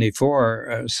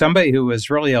 1974, somebody who was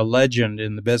really a legend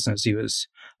in the business. He was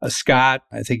a Scot.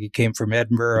 I think he came from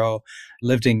Edinburgh,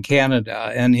 lived in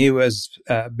Canada, and he was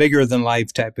a bigger than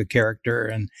life type of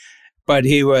character. But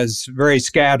he was very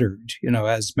scattered,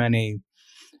 as many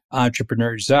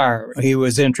entrepreneurs are. He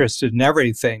was interested in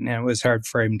everything, and it was hard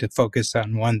for him to focus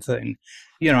on one thing.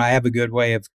 I have a good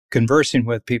way of conversing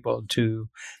with people to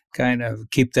kind of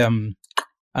keep them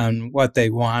on what they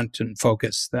want and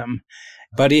focus them.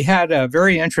 But he had a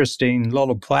very interesting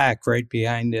little plaque right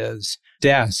behind his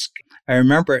desk. I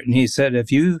remember it, and he said,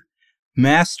 if you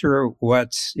master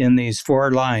what's in these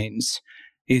 4 lines,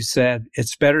 he said,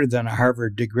 it's better than a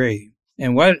Harvard degree.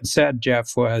 And what it said,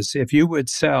 Jeff, was if you would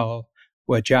sell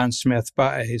what John Smith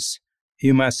buys,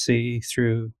 you must see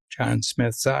through John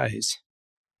Smith's eyes.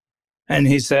 And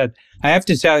he said, I have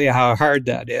to tell you how hard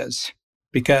that is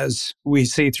because we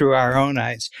see through our own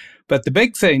eyes. But the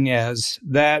big thing is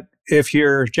that if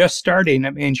you're just starting,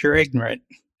 it means you're ignorant.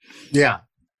 Yeah.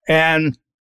 And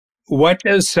what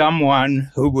does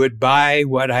someone who would buy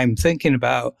what I'm thinking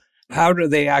about, how do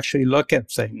they actually look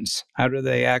at things? How do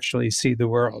they actually see the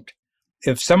world?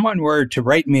 If someone were to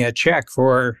write me a check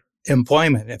for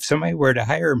employment, if somebody were to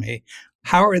hire me,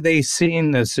 how are they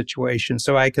seeing the situation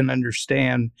so I can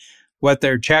understand what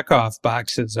their checkoff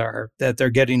boxes are, that they're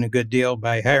getting a good deal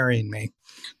by hiring me?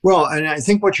 Well, and I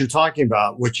think what you're talking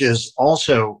about, which is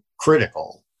also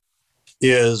critical,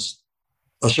 is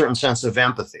a certain sense of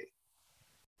empathy.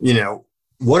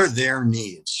 What are their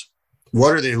needs?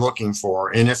 What are they looking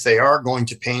for? And if they are going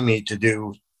to pay me to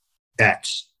do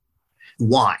X,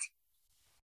 why?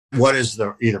 What is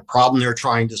the either problem they're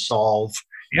trying to solve,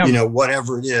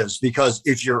 whatever it is. Because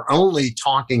if you're only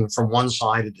talking from one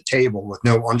side of the table with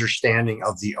no understanding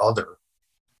of the other,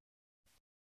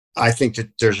 I think that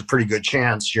there's a pretty good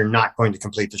chance you're not going to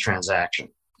complete the transaction.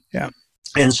 Yeah.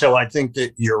 And so I think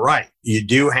that you're right. You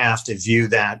do have to view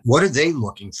that. What are they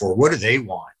looking for? What do they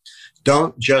want?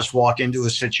 Don't just walk into a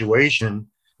situation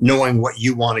knowing what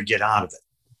you want to get out of it.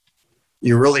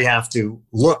 You really have to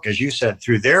look, as you said,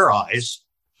 through their eyes,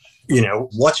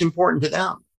 what's important to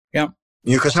them. Yeah.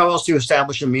 Because how else do you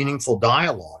establish a meaningful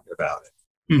dialogue about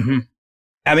it? Mm-hmm.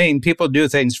 I mean, people do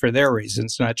things for their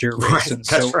reasons, not your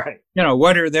reasons. Right, that's right.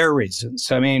 What are their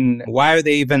reasons? I mean, why are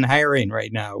they even hiring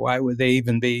right now? Why would they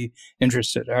even be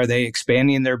interested? Are they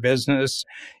expanding their business?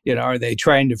 Are they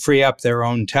trying to free up their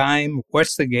own time?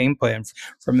 What's the game plan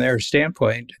from their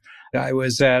standpoint? I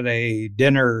was at a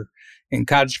dinner in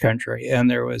Cottage Country,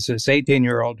 and there was this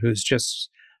 18-year-old who's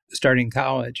just starting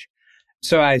college.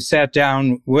 So I sat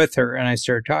down with her and I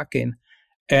started talking.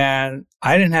 And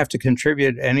I didn't have to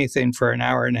contribute anything for an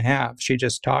hour and a half. She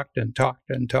just talked and talked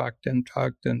and talked and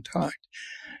talked and talked.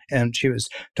 And she was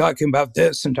talking about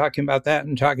this and talking about that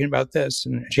and talking about this.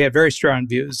 And she had very strong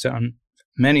views on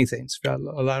many things, got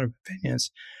a lot of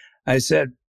opinions. I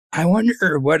said, I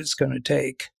wonder what it's going to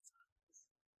take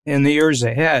in the years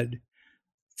ahead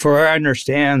for her to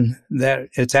understand that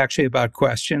it's actually about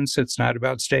questions. It's not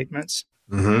about statements.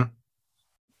 Mm-hmm.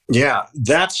 Yeah,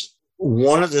 that's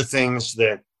one of the things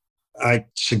that I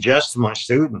suggest to my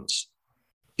students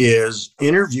is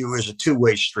interview is a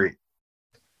two-way street.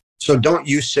 So don't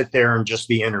you sit there and just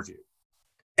be interviewed.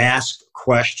 Ask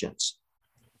questions,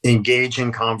 engage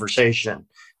in conversation,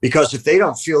 because if they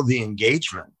don't feel the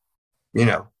engagement, they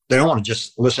don't want to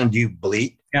just listen to you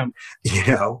bleat, Yeah.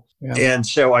 Yeah. And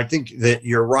so I think that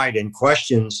you're right in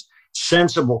questions,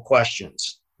 sensible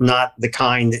questions, not the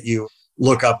kind that you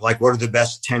look up, like, what are the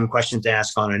best 10 questions to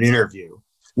ask on an interview?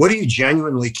 What are you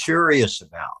genuinely curious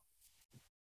about?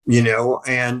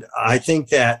 And I think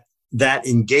that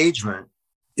engagement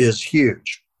is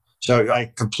huge. So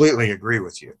I completely agree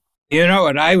with you. You know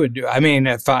what I would do? I mean,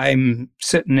 if I'm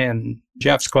sitting in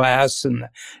Jeff's class and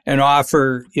an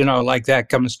offer, like that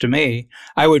comes to me,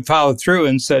 I would follow through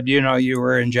and said, you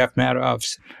were in Jeff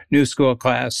Madoff's new school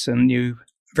class and you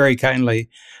very kindly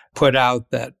put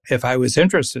out that if I was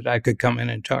interested, I could come in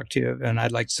and talk to you and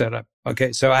I'd like to set up.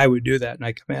 Okay, so I would do that and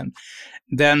I come in.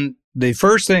 Then the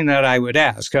first thing that I would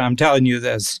ask, and I'm telling you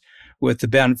this with the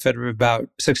benefit of about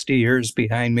 60 years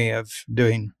behind me of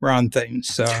doing wrong things.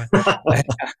 So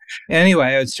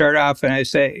anyway, I would start off and I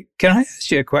say, can I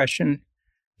ask you a question?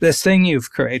 This thing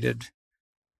you've created,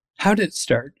 how did it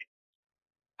start?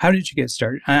 How did you get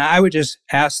started? And I would just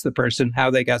ask the person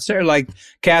how they got started. Like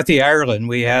Kathy Ireland,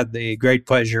 we had the great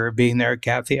pleasure of being there at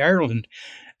Kathy Ireland.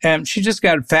 And she just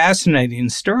got a fascinating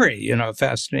story,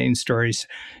 fascinating stories.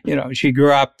 She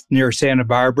grew up near Santa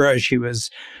Barbara. She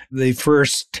was the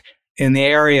first in the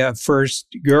area, first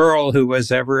girl who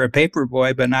was ever a paper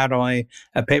boy, but not only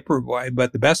a paper boy,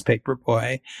 but the best paper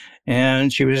boy.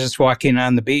 And she was just walking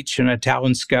on the beach and a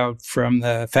talent scout from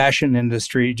the fashion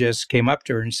industry just came up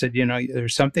to her and said,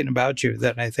 there's something about you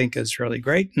that I think is really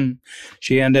great. And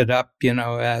she ended up,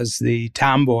 as the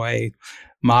tomboy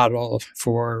model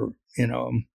for,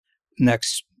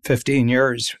 next 15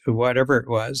 years, whatever it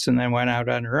was, and then went out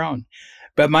on her own.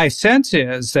 But my sense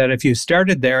is that if you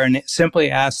started there and simply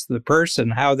asked the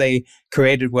person how they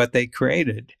created what they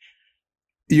created,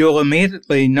 you'll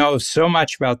immediately know so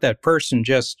much about that person,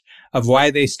 just of why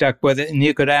they stuck with it. And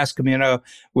you could ask them,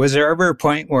 was there ever a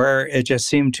point where it just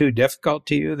seemed too difficult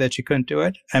to you that you couldn't do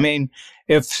it? I mean,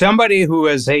 if somebody who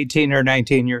was 18 or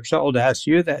 19 years old asked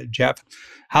you that, Jeff,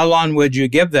 how long would you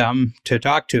give them to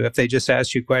talk to if they just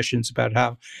asked you questions about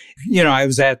how, I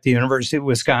was at the University of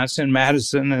Wisconsin,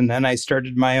 Madison, and then I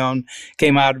started my own,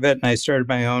 came out of it, and I started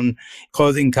my own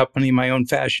clothing company, my own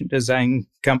fashion design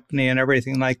company, and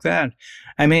everything like that.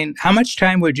 I mean, how much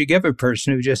time would you give a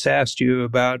person who just asked you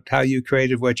about how you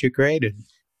created what you created?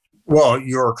 Well,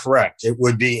 you're correct. It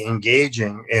would be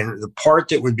engaging. And the part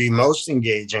that would be most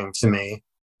engaging to me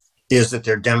is that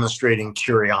they're demonstrating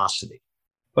curiosity.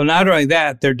 Well, not only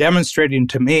that, they're demonstrating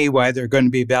to me why they're going to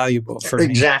be valuable for me.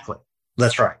 Exactly.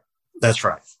 That's right. That's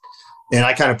right. And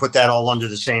I kind of put that all under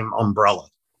the same umbrella.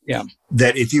 Yeah.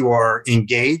 That if you are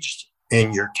engaged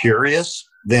and you're curious,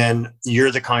 then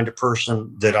you're the kind of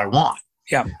person that I want.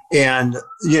 Yeah. And,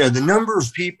 the number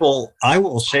of people, I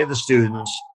will say to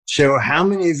students, so how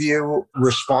many of you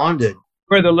responded?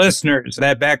 For the listeners,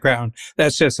 that background,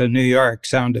 that's just a New York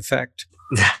sound effect.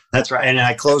 That's right. And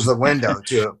I close the window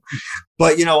too.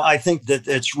 But, I think that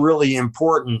it's really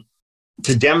important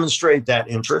to demonstrate that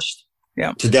interest,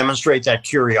 to demonstrate that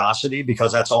curiosity,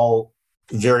 because that's all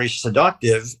very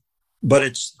seductive. But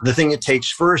it's the thing it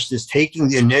takes first is taking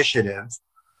the initiative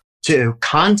to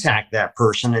contact that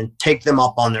person and take them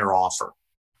up on their offer.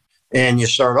 And you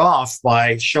start off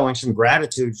by showing some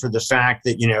gratitude for the fact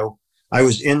that, I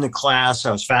was in the class,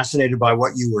 I was fascinated by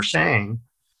what you were saying,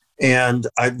 and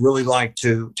I'd really like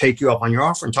to take you up on your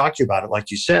offer and talk to you about it,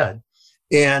 like you said.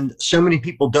 And so many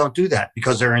people don't do that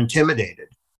because they're intimidated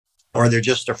or they're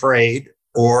just afraid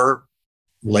or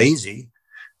lazy.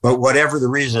 But whatever the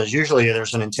reason is, usually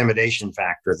there's an intimidation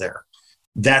factor there.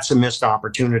 That's a missed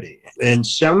opportunity. And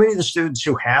so many of the students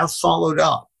who have followed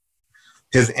up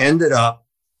have ended up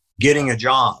getting a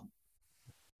job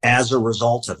as a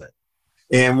result of it.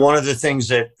 And one of the things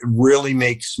that really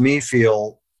makes me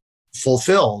feel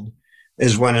fulfilled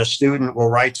is when a student will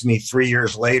write to me 3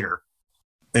 years later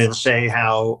and say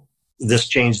how this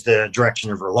changed the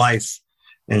direction of her life.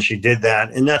 And she did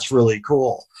that. And that's really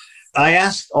cool. I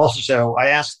asked on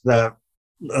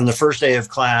the first day of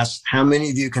class, how many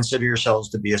of you consider yourselves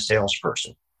to be a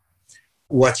salesperson?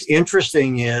 What's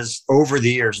interesting is over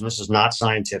the years, and this is not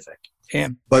scientific,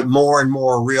 but more and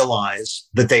more realize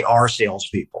that they are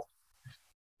salespeople,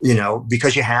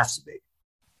 because you have to be.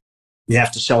 You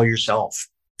have to sell yourself,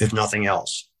 if nothing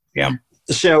else. Yeah.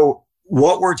 So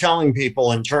what we're telling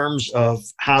people in terms of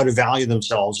how to value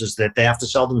themselves is that they have to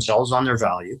sell themselves on their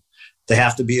value. They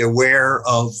have to be aware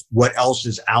of what else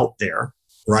is out there,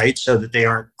 right? So that they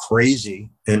aren't crazy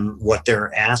in what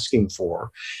they're asking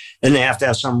for. And they have to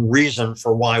have some reason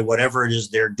for why whatever it is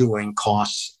they're doing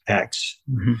costs X.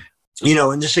 Mm-hmm.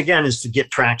 And this again is to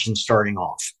get traction starting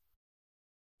off.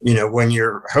 When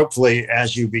you're hopefully,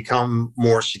 as you become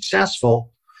more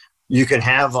successful, you can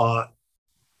have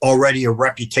already a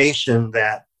reputation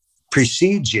that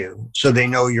precedes you so they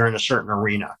know you're in a certain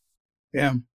arena.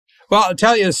 Yeah. Well, I'll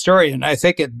tell you a story, and I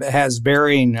think it has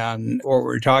bearing on what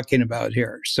we're talking about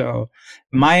here. So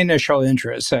my initial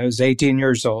interest, I was 18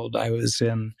 years old. I was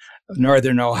in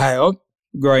northern Ohio,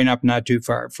 growing up not too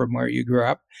far from where you grew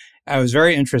up. I was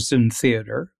very interested in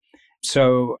theater.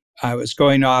 So I was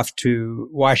going off to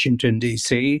Washington,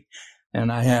 D.C.,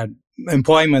 and I had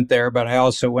employment there, but I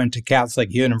also went to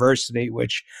Catholic University,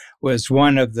 which was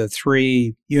one of the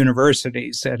 3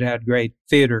 universities that had great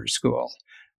theater school.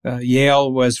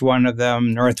 Yale was one of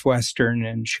them, Northwestern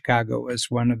in Chicago was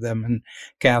one of them, and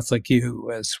Catholic U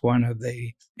was one of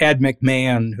the. Ed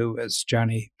McMahon, who was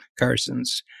Johnny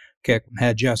Carson's kick,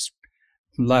 had just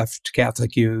left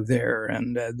Catholic U there,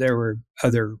 and there were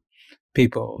other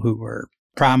people who were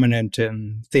prominent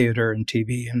in theater and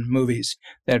TV and movies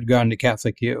that had gone to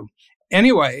Catholic U.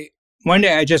 Anyway, one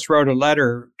day I just wrote a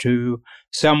letter to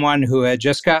someone who had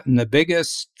just gotten the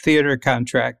biggest theater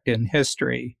contract in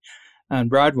history on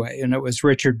Broadway, and it was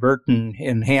Richard Burton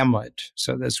in Hamlet.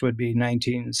 So this would be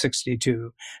 1962,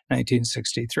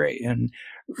 1963. And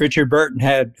Richard Burton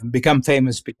had become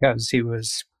famous because he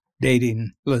was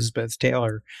dating Elizabeth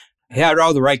Taylor. He had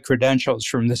all the right credentials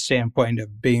from the standpoint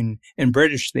of being in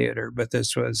British theater, but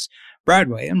this was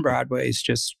Broadway, and Broadway is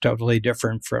just totally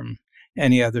different from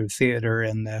any other theater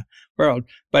in the world.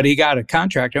 But he got a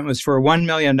contract, and it was for $1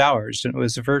 million, and it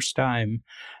was the first time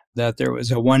that there was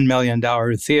a $1 million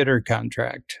theater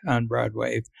contract on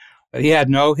Broadway. He had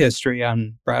no history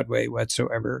on Broadway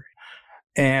whatsoever,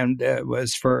 and it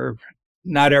was for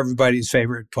not everybody's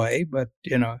favorite play, but,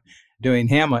 doing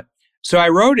Hamlet. So I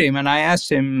wrote him and I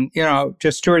asked him,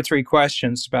 just 2 or 3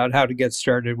 questions about how to get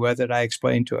started with it. I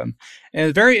explained to him. And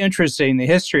it's very interesting, the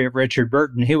history of Richard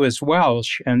Burton. He was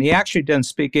Welsh, and he actually didn't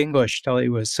speak English till he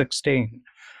was 16.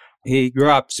 He grew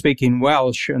up speaking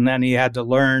Welsh, and then he had to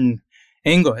learn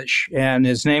English. And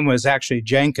his name was actually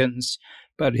Jenkins,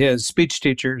 but his speech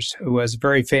teacher was a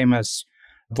very famous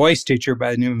voice teacher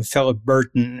by the name of Philip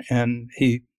Burton, and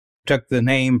he took the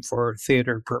name for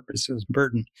theater purposes,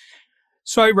 Burton.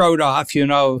 So I wrote off,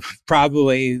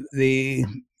 probably the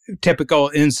typical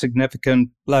insignificant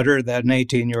letter that an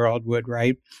 18-year-old would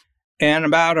write. And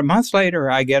about a month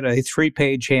later, I get a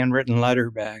 3-page handwritten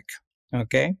letter back.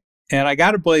 Okay. And I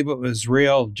got to believe it was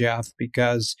real, Jeff,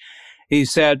 because he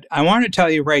said, I want to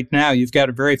tell you right now, you've got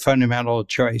a very fundamental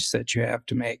choice that you have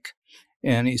to make.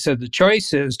 And he said, the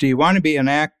choice is, do you want to be an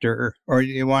actor or do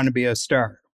you want to be a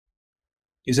star?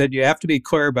 He said, you have to be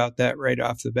clear about that right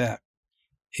off the bat.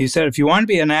 He said, if you want to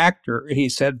be an actor, he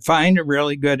said, find a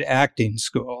really good acting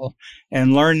school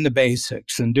and learn the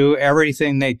basics and do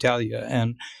everything they tell you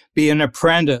and be an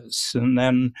apprentice and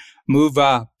then move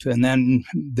up. And then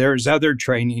there's other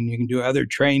training. You can do other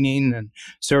training and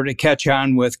sort of catch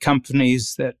on with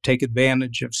companies that take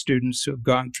advantage of students who have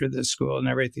gone through this school and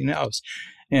everything else.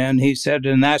 And he said,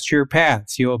 and that's your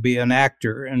path. You'll be an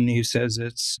actor. And he says,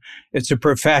 it's a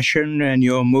profession and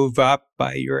you'll move up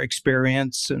by your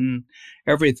experience and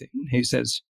everything. He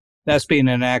says, That's being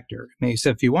an actor. And he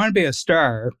said, if you want to be a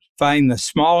star, find the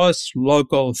smallest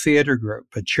local theater group,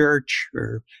 a church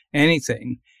or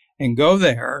anything, and go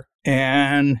there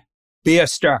and be a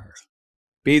star.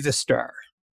 Be the star.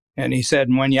 And he said,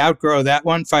 and when you outgrow that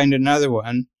one, find another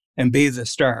one and be the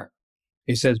star.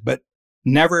 He says, but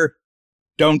never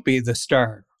don't be the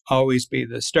star. Always be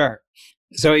the star.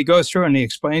 So he goes through and he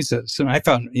explains this. And I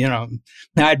found,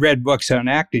 I'd read books on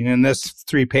acting, and this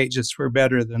 3 pages were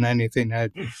better than anything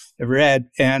I'd read.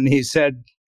 And he said,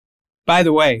 by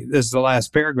the way, this is the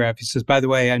last paragraph. He says, by the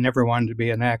way, I never wanted to be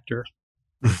an actor.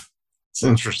 It's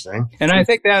interesting. And I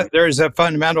think that there's a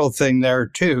fundamental thing there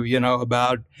too,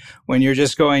 about when you're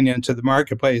just going into the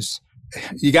marketplace,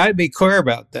 you got to be clear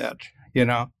about that.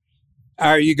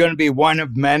 Are you going to be one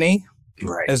of many?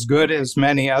 Right. As good as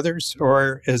many others,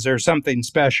 or is there something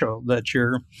special that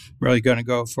you're really going to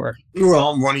go for?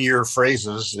 Well, one of your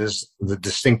phrases is the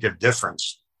distinctive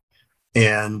difference.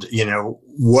 And,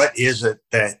 what is it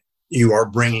that you are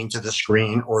bringing to the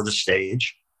screen or the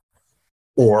stage?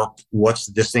 Or what's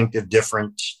the distinctive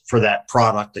difference for that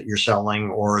product that you're selling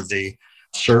or the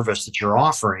service that you're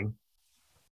offering?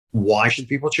 Why should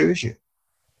people choose you?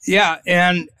 Yeah.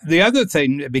 And the other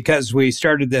thing, because we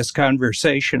started this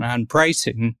conversation on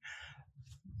pricing,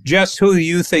 just who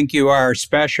you think you are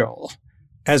special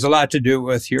has a lot to do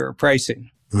with your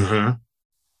pricing.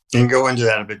 Mm-hmm. And go into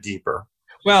that a bit deeper.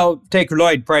 Well, take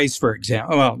Lloyd Price, for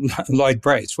example. Well, Lloyd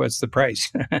Price, what's the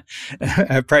price?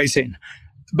 Pricing.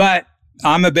 But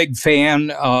I'm a big fan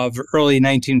of early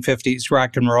 1950s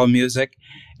rock and roll music.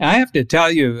 And I have to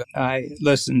tell you, I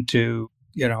listened to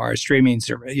our streaming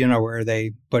service, where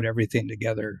they put everything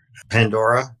together.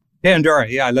 Pandora?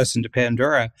 Yeah, I listened to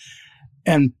Pandora.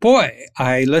 And boy,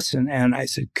 I listened and I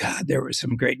said, God, there was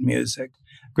some great music,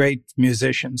 great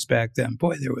musicians back then.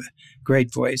 Boy, there were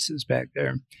great voices back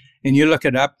there. And you look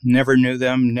it up, never knew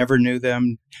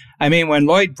them. I mean, when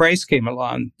Lloyd Price came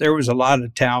along, there was a lot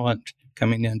of talent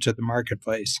coming into the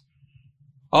marketplace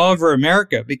all over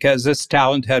America, because this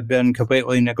talent had been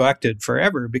completely neglected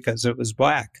forever because it was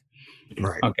Black.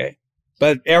 Right. Okay.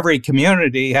 But every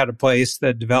community had a place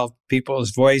that developed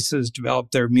people's voices,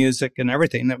 developed their music and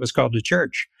everything that was called a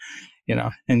church,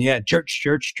 and you had church,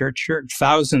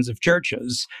 thousands of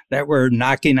churches that were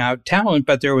knocking out talent,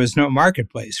 but there was no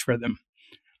marketplace for them.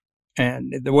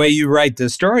 And the way you write the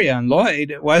story on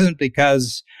Lloyd, it wasn't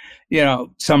because,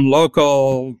 some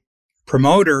local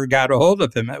promoter got a hold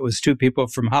of him. It was 2 people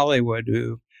from Hollywood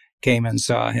who came and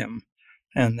saw him.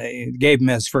 And they gave him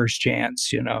his first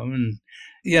chance,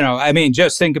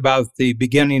 just think about the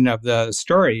beginning of the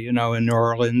story, in New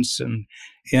Orleans and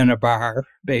in a bar,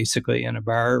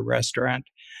 restaurant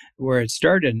where it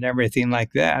started and everything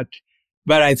like that.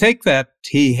 But I think that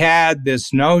he had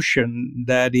this notion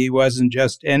that he wasn't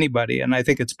just anybody. And I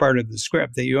think it's part of the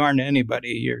script that you aren't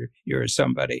anybody, you're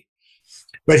somebody.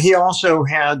 But he also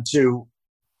had to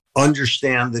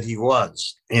understand that he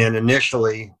was. And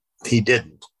initially, he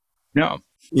didn't. No.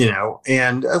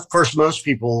 And of course, most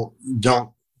people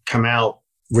don't come out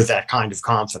with that kind of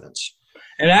confidence.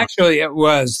 And actually, it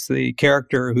was the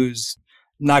character who's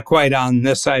not quite on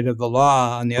this side of the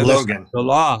law, on the other side of the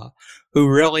law, who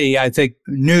really, I think,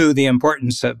 knew the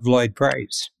importance of Lloyd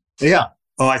Price. Yeah.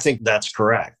 Oh, I think that's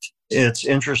correct. It's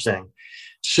interesting.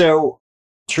 So,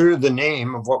 true to the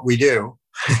name of what we do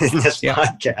in this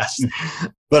podcast,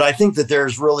 but I think that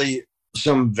there's really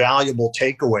some valuable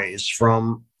takeaways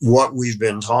from what we've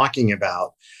been talking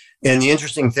about. And the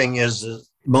interesting thing is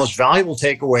most valuable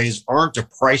takeaways aren't a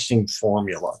pricing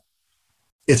formula.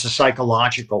 It's a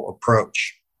psychological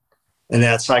approach. And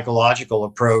that psychological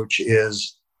approach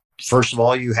is, first of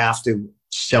all, you have to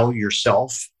sell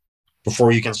yourself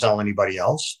before you can sell anybody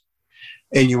else.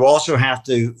 And you also have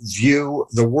to view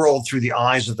the world through the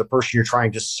eyes of the person you're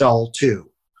trying to sell to.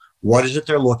 What is it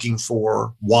they're looking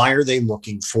for? Why are they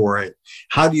looking for it?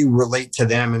 How do you relate to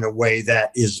them in a way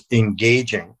that is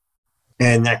engaging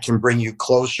and that can bring you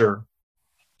closer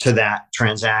to that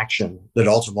transaction that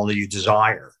ultimately you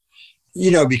desire?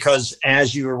 Because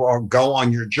as you go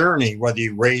on your journey, whether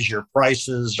you raise your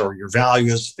prices or your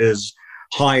value is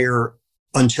higher,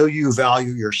 until you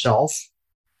value yourself,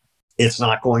 it's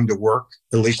not going to work.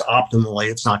 At least optimally,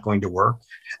 it's not going to work.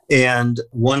 And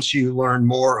once you learn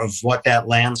more of what that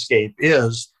landscape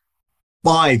is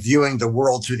by viewing the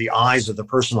world through the eyes of the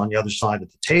person on the other side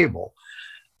of the table,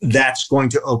 that's going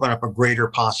to open up a greater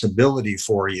possibility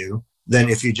for you than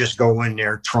if you just go in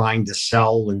there trying to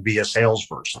sell and be a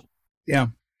salesperson. Yeah.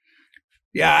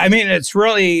 Yeah. I mean, it's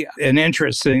really an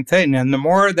interesting thing. And the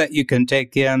more that you can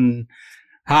take in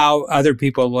how other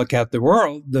people look at the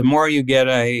world, the more you get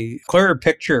a clearer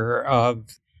picture of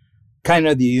kind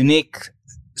of the unique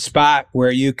spot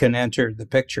where you can enter the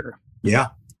picture. Yeah.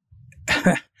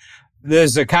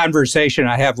 There's a conversation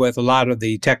I have with a lot of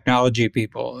the technology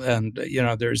people. And,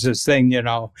 there's this thing,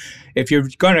 if you're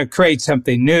going to create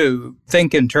something new,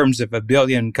 think in terms of 1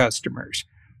 billion customers.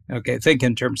 Okay, think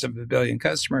in terms of 1 billion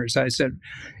customers. I said,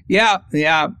 yeah.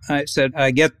 I said, I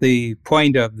get the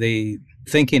point of the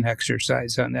thinking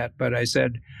exercise on that. But I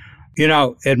said,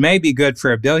 it may be good for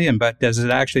 1 billion, but does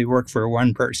it actually work for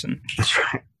one person? That's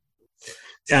right.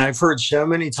 And I've heard so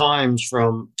many times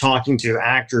from talking to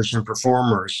actors and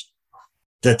performers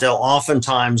that they'll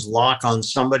oftentimes lock on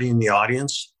somebody in the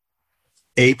audience,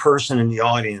 a person in the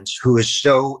audience who is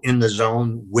so in the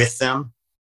zone with them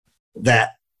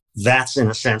that that's in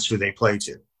a sense who they play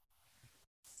to,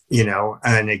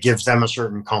 and it gives them a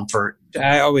certain comfort.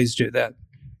 I always do that.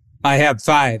 I have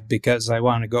 5 because I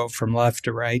want to go from left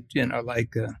to right,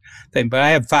 like the thing. But I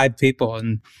have 5 people,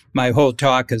 and my whole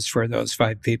talk is for those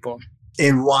 5 people.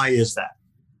 And why is that?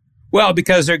 Well,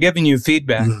 because they're giving you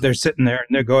feedback. Mm-hmm. They're sitting there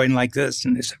and they're going like this.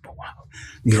 And they said, oh,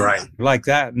 wow. Right. Like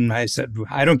that. And I said,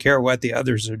 I don't care what the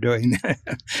others are doing.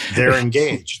 They're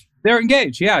engaged. They're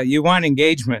engaged. Yeah. You want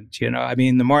engagement.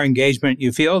 The more engagement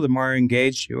you feel, the more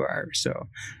engaged you are. So,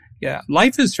 yeah,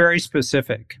 life is very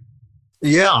specific.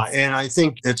 Yeah. And I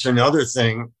think it's another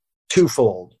thing,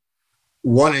 twofold.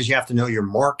 One is you have to know your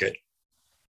market,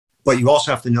 but you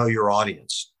also have to know your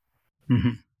audience.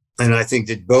 Mm-hmm. And I think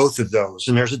that both of those,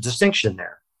 and there's a distinction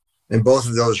there, and both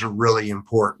of those are really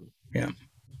important. Yeah.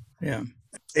 Yeah.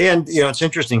 And, it's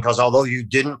interesting because although you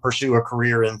didn't pursue a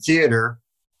career in theater,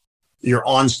 you're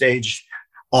on stage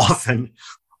often.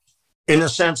 In a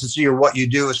sense, what you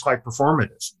do is quite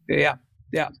performative. Yeah.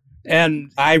 Yeah.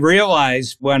 And I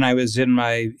realized when I was in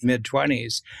my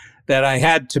mid-20s that I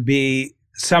had to be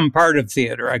some part of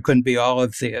theater. I couldn't be all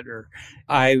of theater.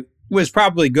 I was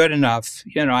probably good enough.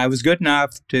 I was good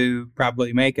enough to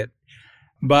probably make it.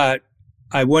 But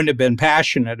I wouldn't have been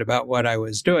passionate about what I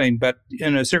was doing. But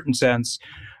in a certain sense,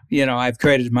 I've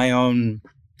created my own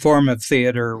form of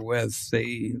theater with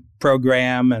the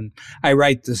program, and I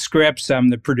write the scripts. I'm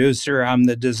the producer. I'm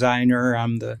the designer.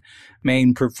 I'm the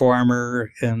main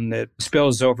performer, and it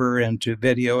spills over into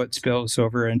video. It spills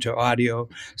over into audio,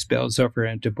 spills over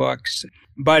into books.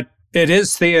 But it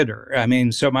is theater.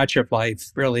 So much of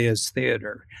life really is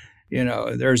theater.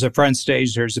 There's a front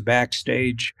stage, there's a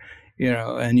backstage,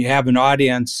 and you have an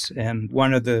audience. And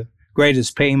one of the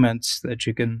greatest payments that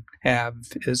you can have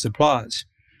is applause.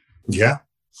 Yeah.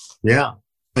 Yeah.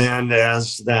 And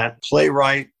as that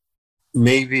playwright,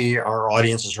 maybe our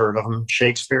audience has heard of him,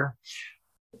 Shakespeare,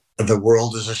 the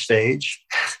world is a stage.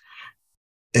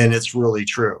 And it's really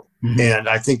true. Mm-hmm. And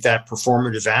I think that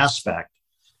performative aspect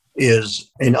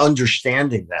is, and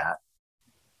understanding that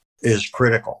is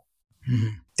critical. Mm-hmm.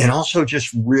 And also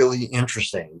just really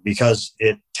interesting because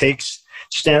it takes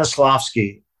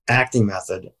Stanislavski acting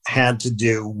method had to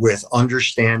do with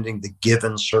understanding the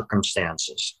given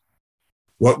circumstances.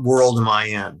 What world am I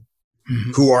in?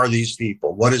 Mm-hmm. Who are these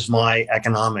people? What is my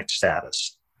economic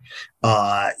status?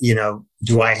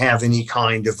 Do I have any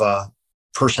kind of a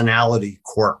personality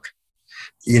quirk?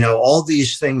 All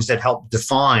these things that help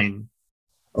define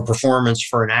a performance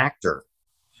for an actor.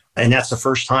 And that's the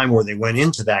first time where they went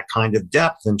into that kind of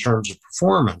depth in terms of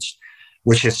performance,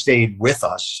 which has stayed with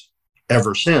us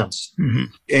ever since. Mm-hmm.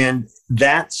 And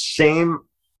that same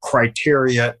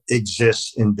criteria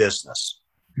exists in business.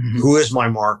 Mm-hmm. Who is my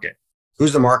market?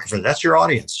 Who's the market for that? That's your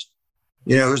audience.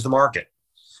 Who's the market?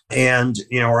 And,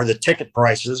 are the ticket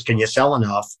prices, can you sell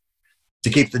enough to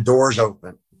keep the doors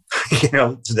open,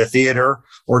 to the theater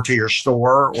or to your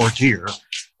store or to your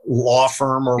law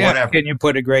firm or whatever. Can you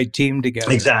put a great team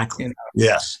together? Exactly.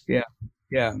 Yes. Yeah.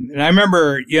 Yeah. And I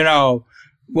remember,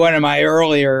 one of my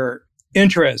earlier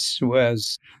interests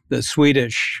was the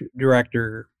Swedish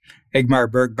director, Ingmar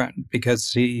Bergman,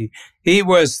 because he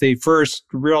was the first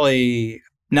really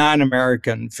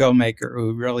non-American filmmaker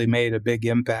who really made a big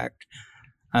impact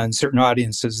on certain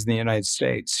audiences in the United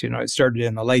States. It started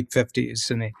in the late 50s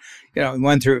and he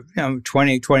went through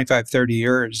 20, 25, 30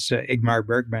 years, Ingmar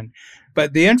Bergman.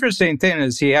 But the interesting thing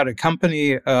is he had a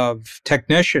company of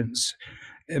technicians,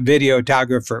 a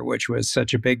videographer, which was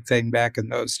such a big thing back in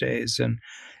those days. And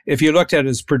if you looked at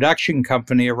his production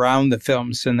company around the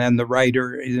films and then the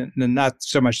writer, not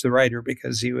so much the writer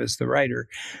because he was the writer,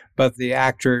 but the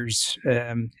actors,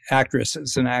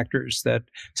 actresses and actors that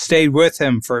stayed with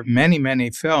him for many, many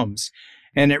films.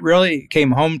 And it really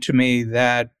came home to me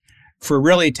that for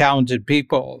really talented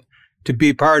people to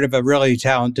be part of a really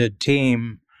talented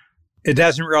team, it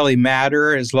doesn't really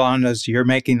matter as long as you're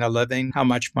making a living, how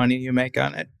much money you make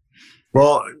on it.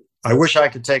 Well, I wish I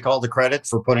could take all the credit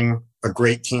for putting a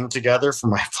great team together for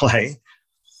my play.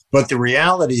 But the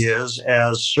reality is,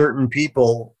 as certain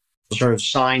people sort of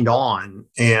signed on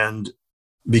and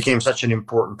became such an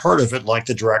important part of it, like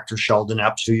the director, Sheldon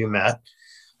Epps, who you met,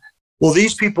 well,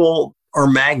 these people are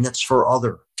magnets for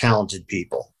other talented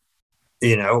people.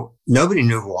 Nobody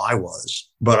knew who I was,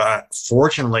 but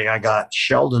fortunately, I got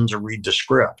Sheldon to read the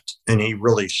script, and he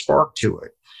really sparked to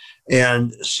it.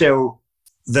 And so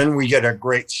then we get a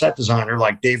great set designer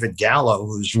like David Gallo,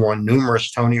 who's won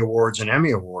numerous Tony Awards and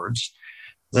Emmy Awards.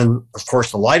 Then, of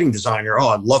course, the lighting designer,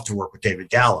 I'd love to work with David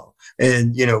Gallo.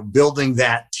 And, building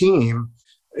that team,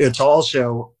 it's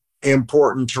also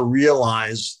important to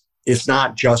realize it's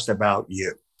not just about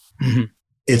you. Mm-hmm.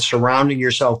 It's surrounding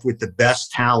yourself with the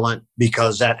best talent,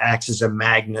 because that acts as a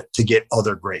magnet to get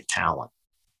other great talent.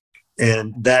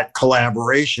 And that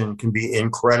collaboration can be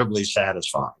incredibly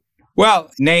satisfying.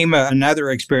 Well, name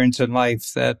another experience in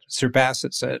life that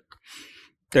surpasses it.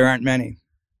 There aren't many.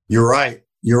 You're right.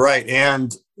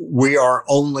 And we are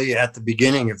only at the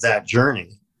beginning of that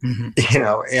journey, and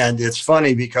it's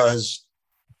funny because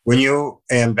when you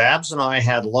and Babs and I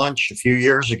had lunch a few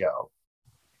years ago,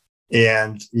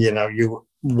 and, you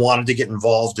wanted to get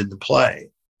involved in the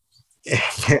play.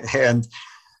 And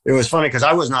it was funny because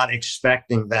I was not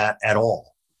expecting that at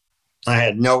all. I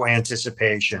had no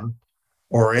anticipation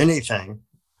or anything.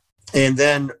 And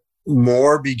then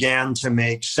more began to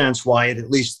make sense why it at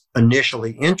least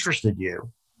initially interested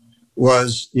you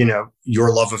was,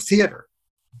 your love of theater.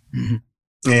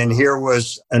 Mm-hmm. And here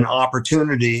was an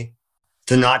opportunity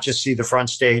to not just see the front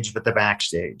stage, but the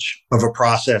backstage of a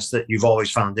process that you've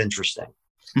always found interesting.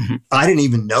 Mm-hmm. I didn't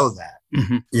even know that,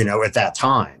 mm-hmm. At that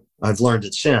time. I've learned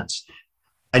it since.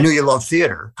 I knew you love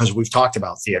theater because we've talked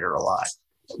about theater a lot.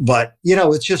 But,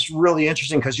 it's just really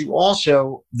interesting because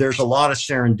there's a lot of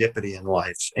serendipity in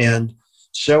life. And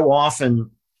so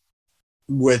often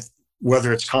with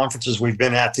whether it's conferences we've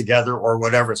been at together or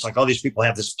whatever, it's like, all these people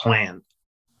have this plan.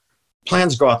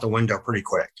 Plans go out the window pretty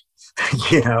quick,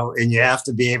 and you have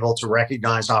to be able to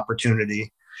recognize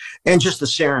opportunity and just the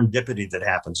serendipity that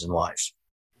happens in life.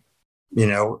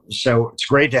 So it's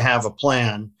great to have a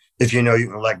plan if you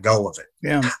can let go of it.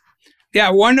 Yeah. Yeah.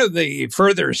 One of the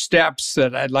further steps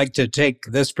that I'd like to take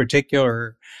this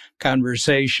particular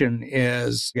conversation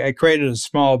is I created a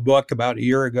small book about a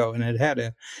year ago, and it had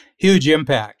a huge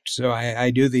impact. So I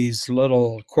do these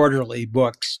little quarterly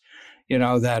books,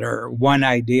 that are one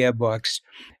idea books.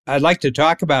 I'd like to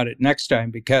talk about it next time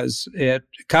because it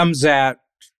comes at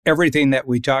everything that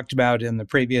we talked about in the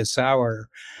previous hour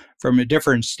from a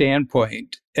different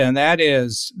standpoint. And that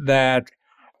is that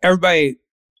everybody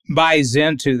buys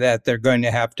into that they're going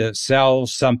to have to sell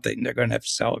something. They're going to have to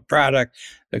sell a product.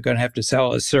 They're going to have to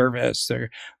sell a service. They're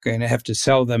going to have to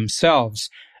sell themselves.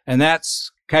 And that's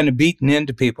kind of beaten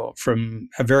into people from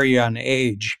a very young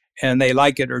age. And they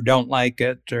like it or don't like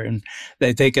it, and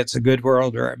they think it's a good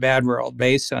world or a bad world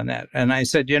based on that. And I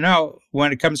said,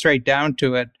 when it comes right down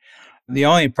to it, the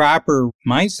only proper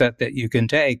mindset that you can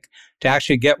take to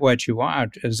actually get what you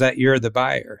want is that you're the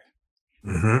buyer.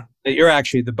 Mm-hmm. That you're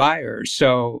actually the buyer.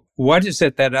 So what is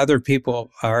it that other people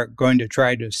are going to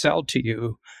try to sell to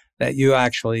you that you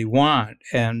actually want?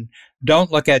 And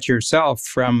don't look at yourself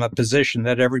from a position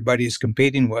that everybody's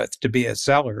competing with to be a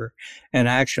seller, and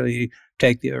actually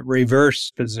take the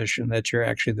reverse position that you're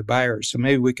actually the buyer. So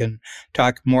maybe we can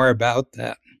talk more about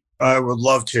that. I would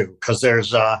love to, because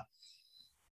I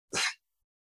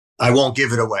won't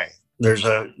give it away. There's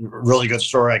a really good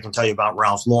story I can tell you about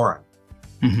Ralph Lauren.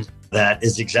 Mm-hmm. That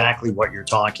is exactly what you're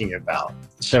talking about.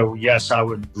 So yes, I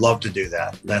would love to do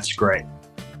that. That's great.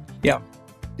 Yeah.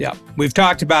 Yeah. We've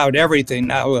talked about everything.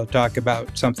 Now we'll talk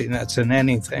about something that's in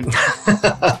anything.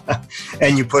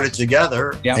 And you put it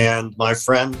together. Yeah. And my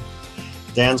friend,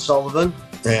 Dan Sullivan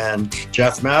and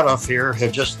Jeff Madoff here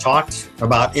have just talked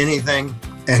about anything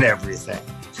and everything.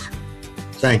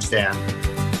 Thanks, Dan.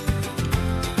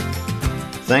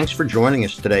 Thanks for joining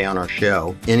us today on our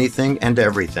show, Anything and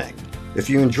Everything. If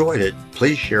you enjoyed it,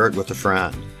 please share it with a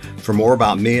friend. For more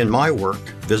about me and my work,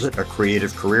 visit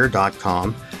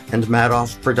acreativecareer.com and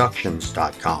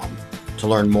madoffproductions.com. To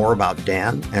learn more about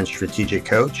Dan and Strategic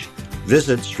Coach,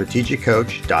 visit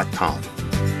strategiccoach.com.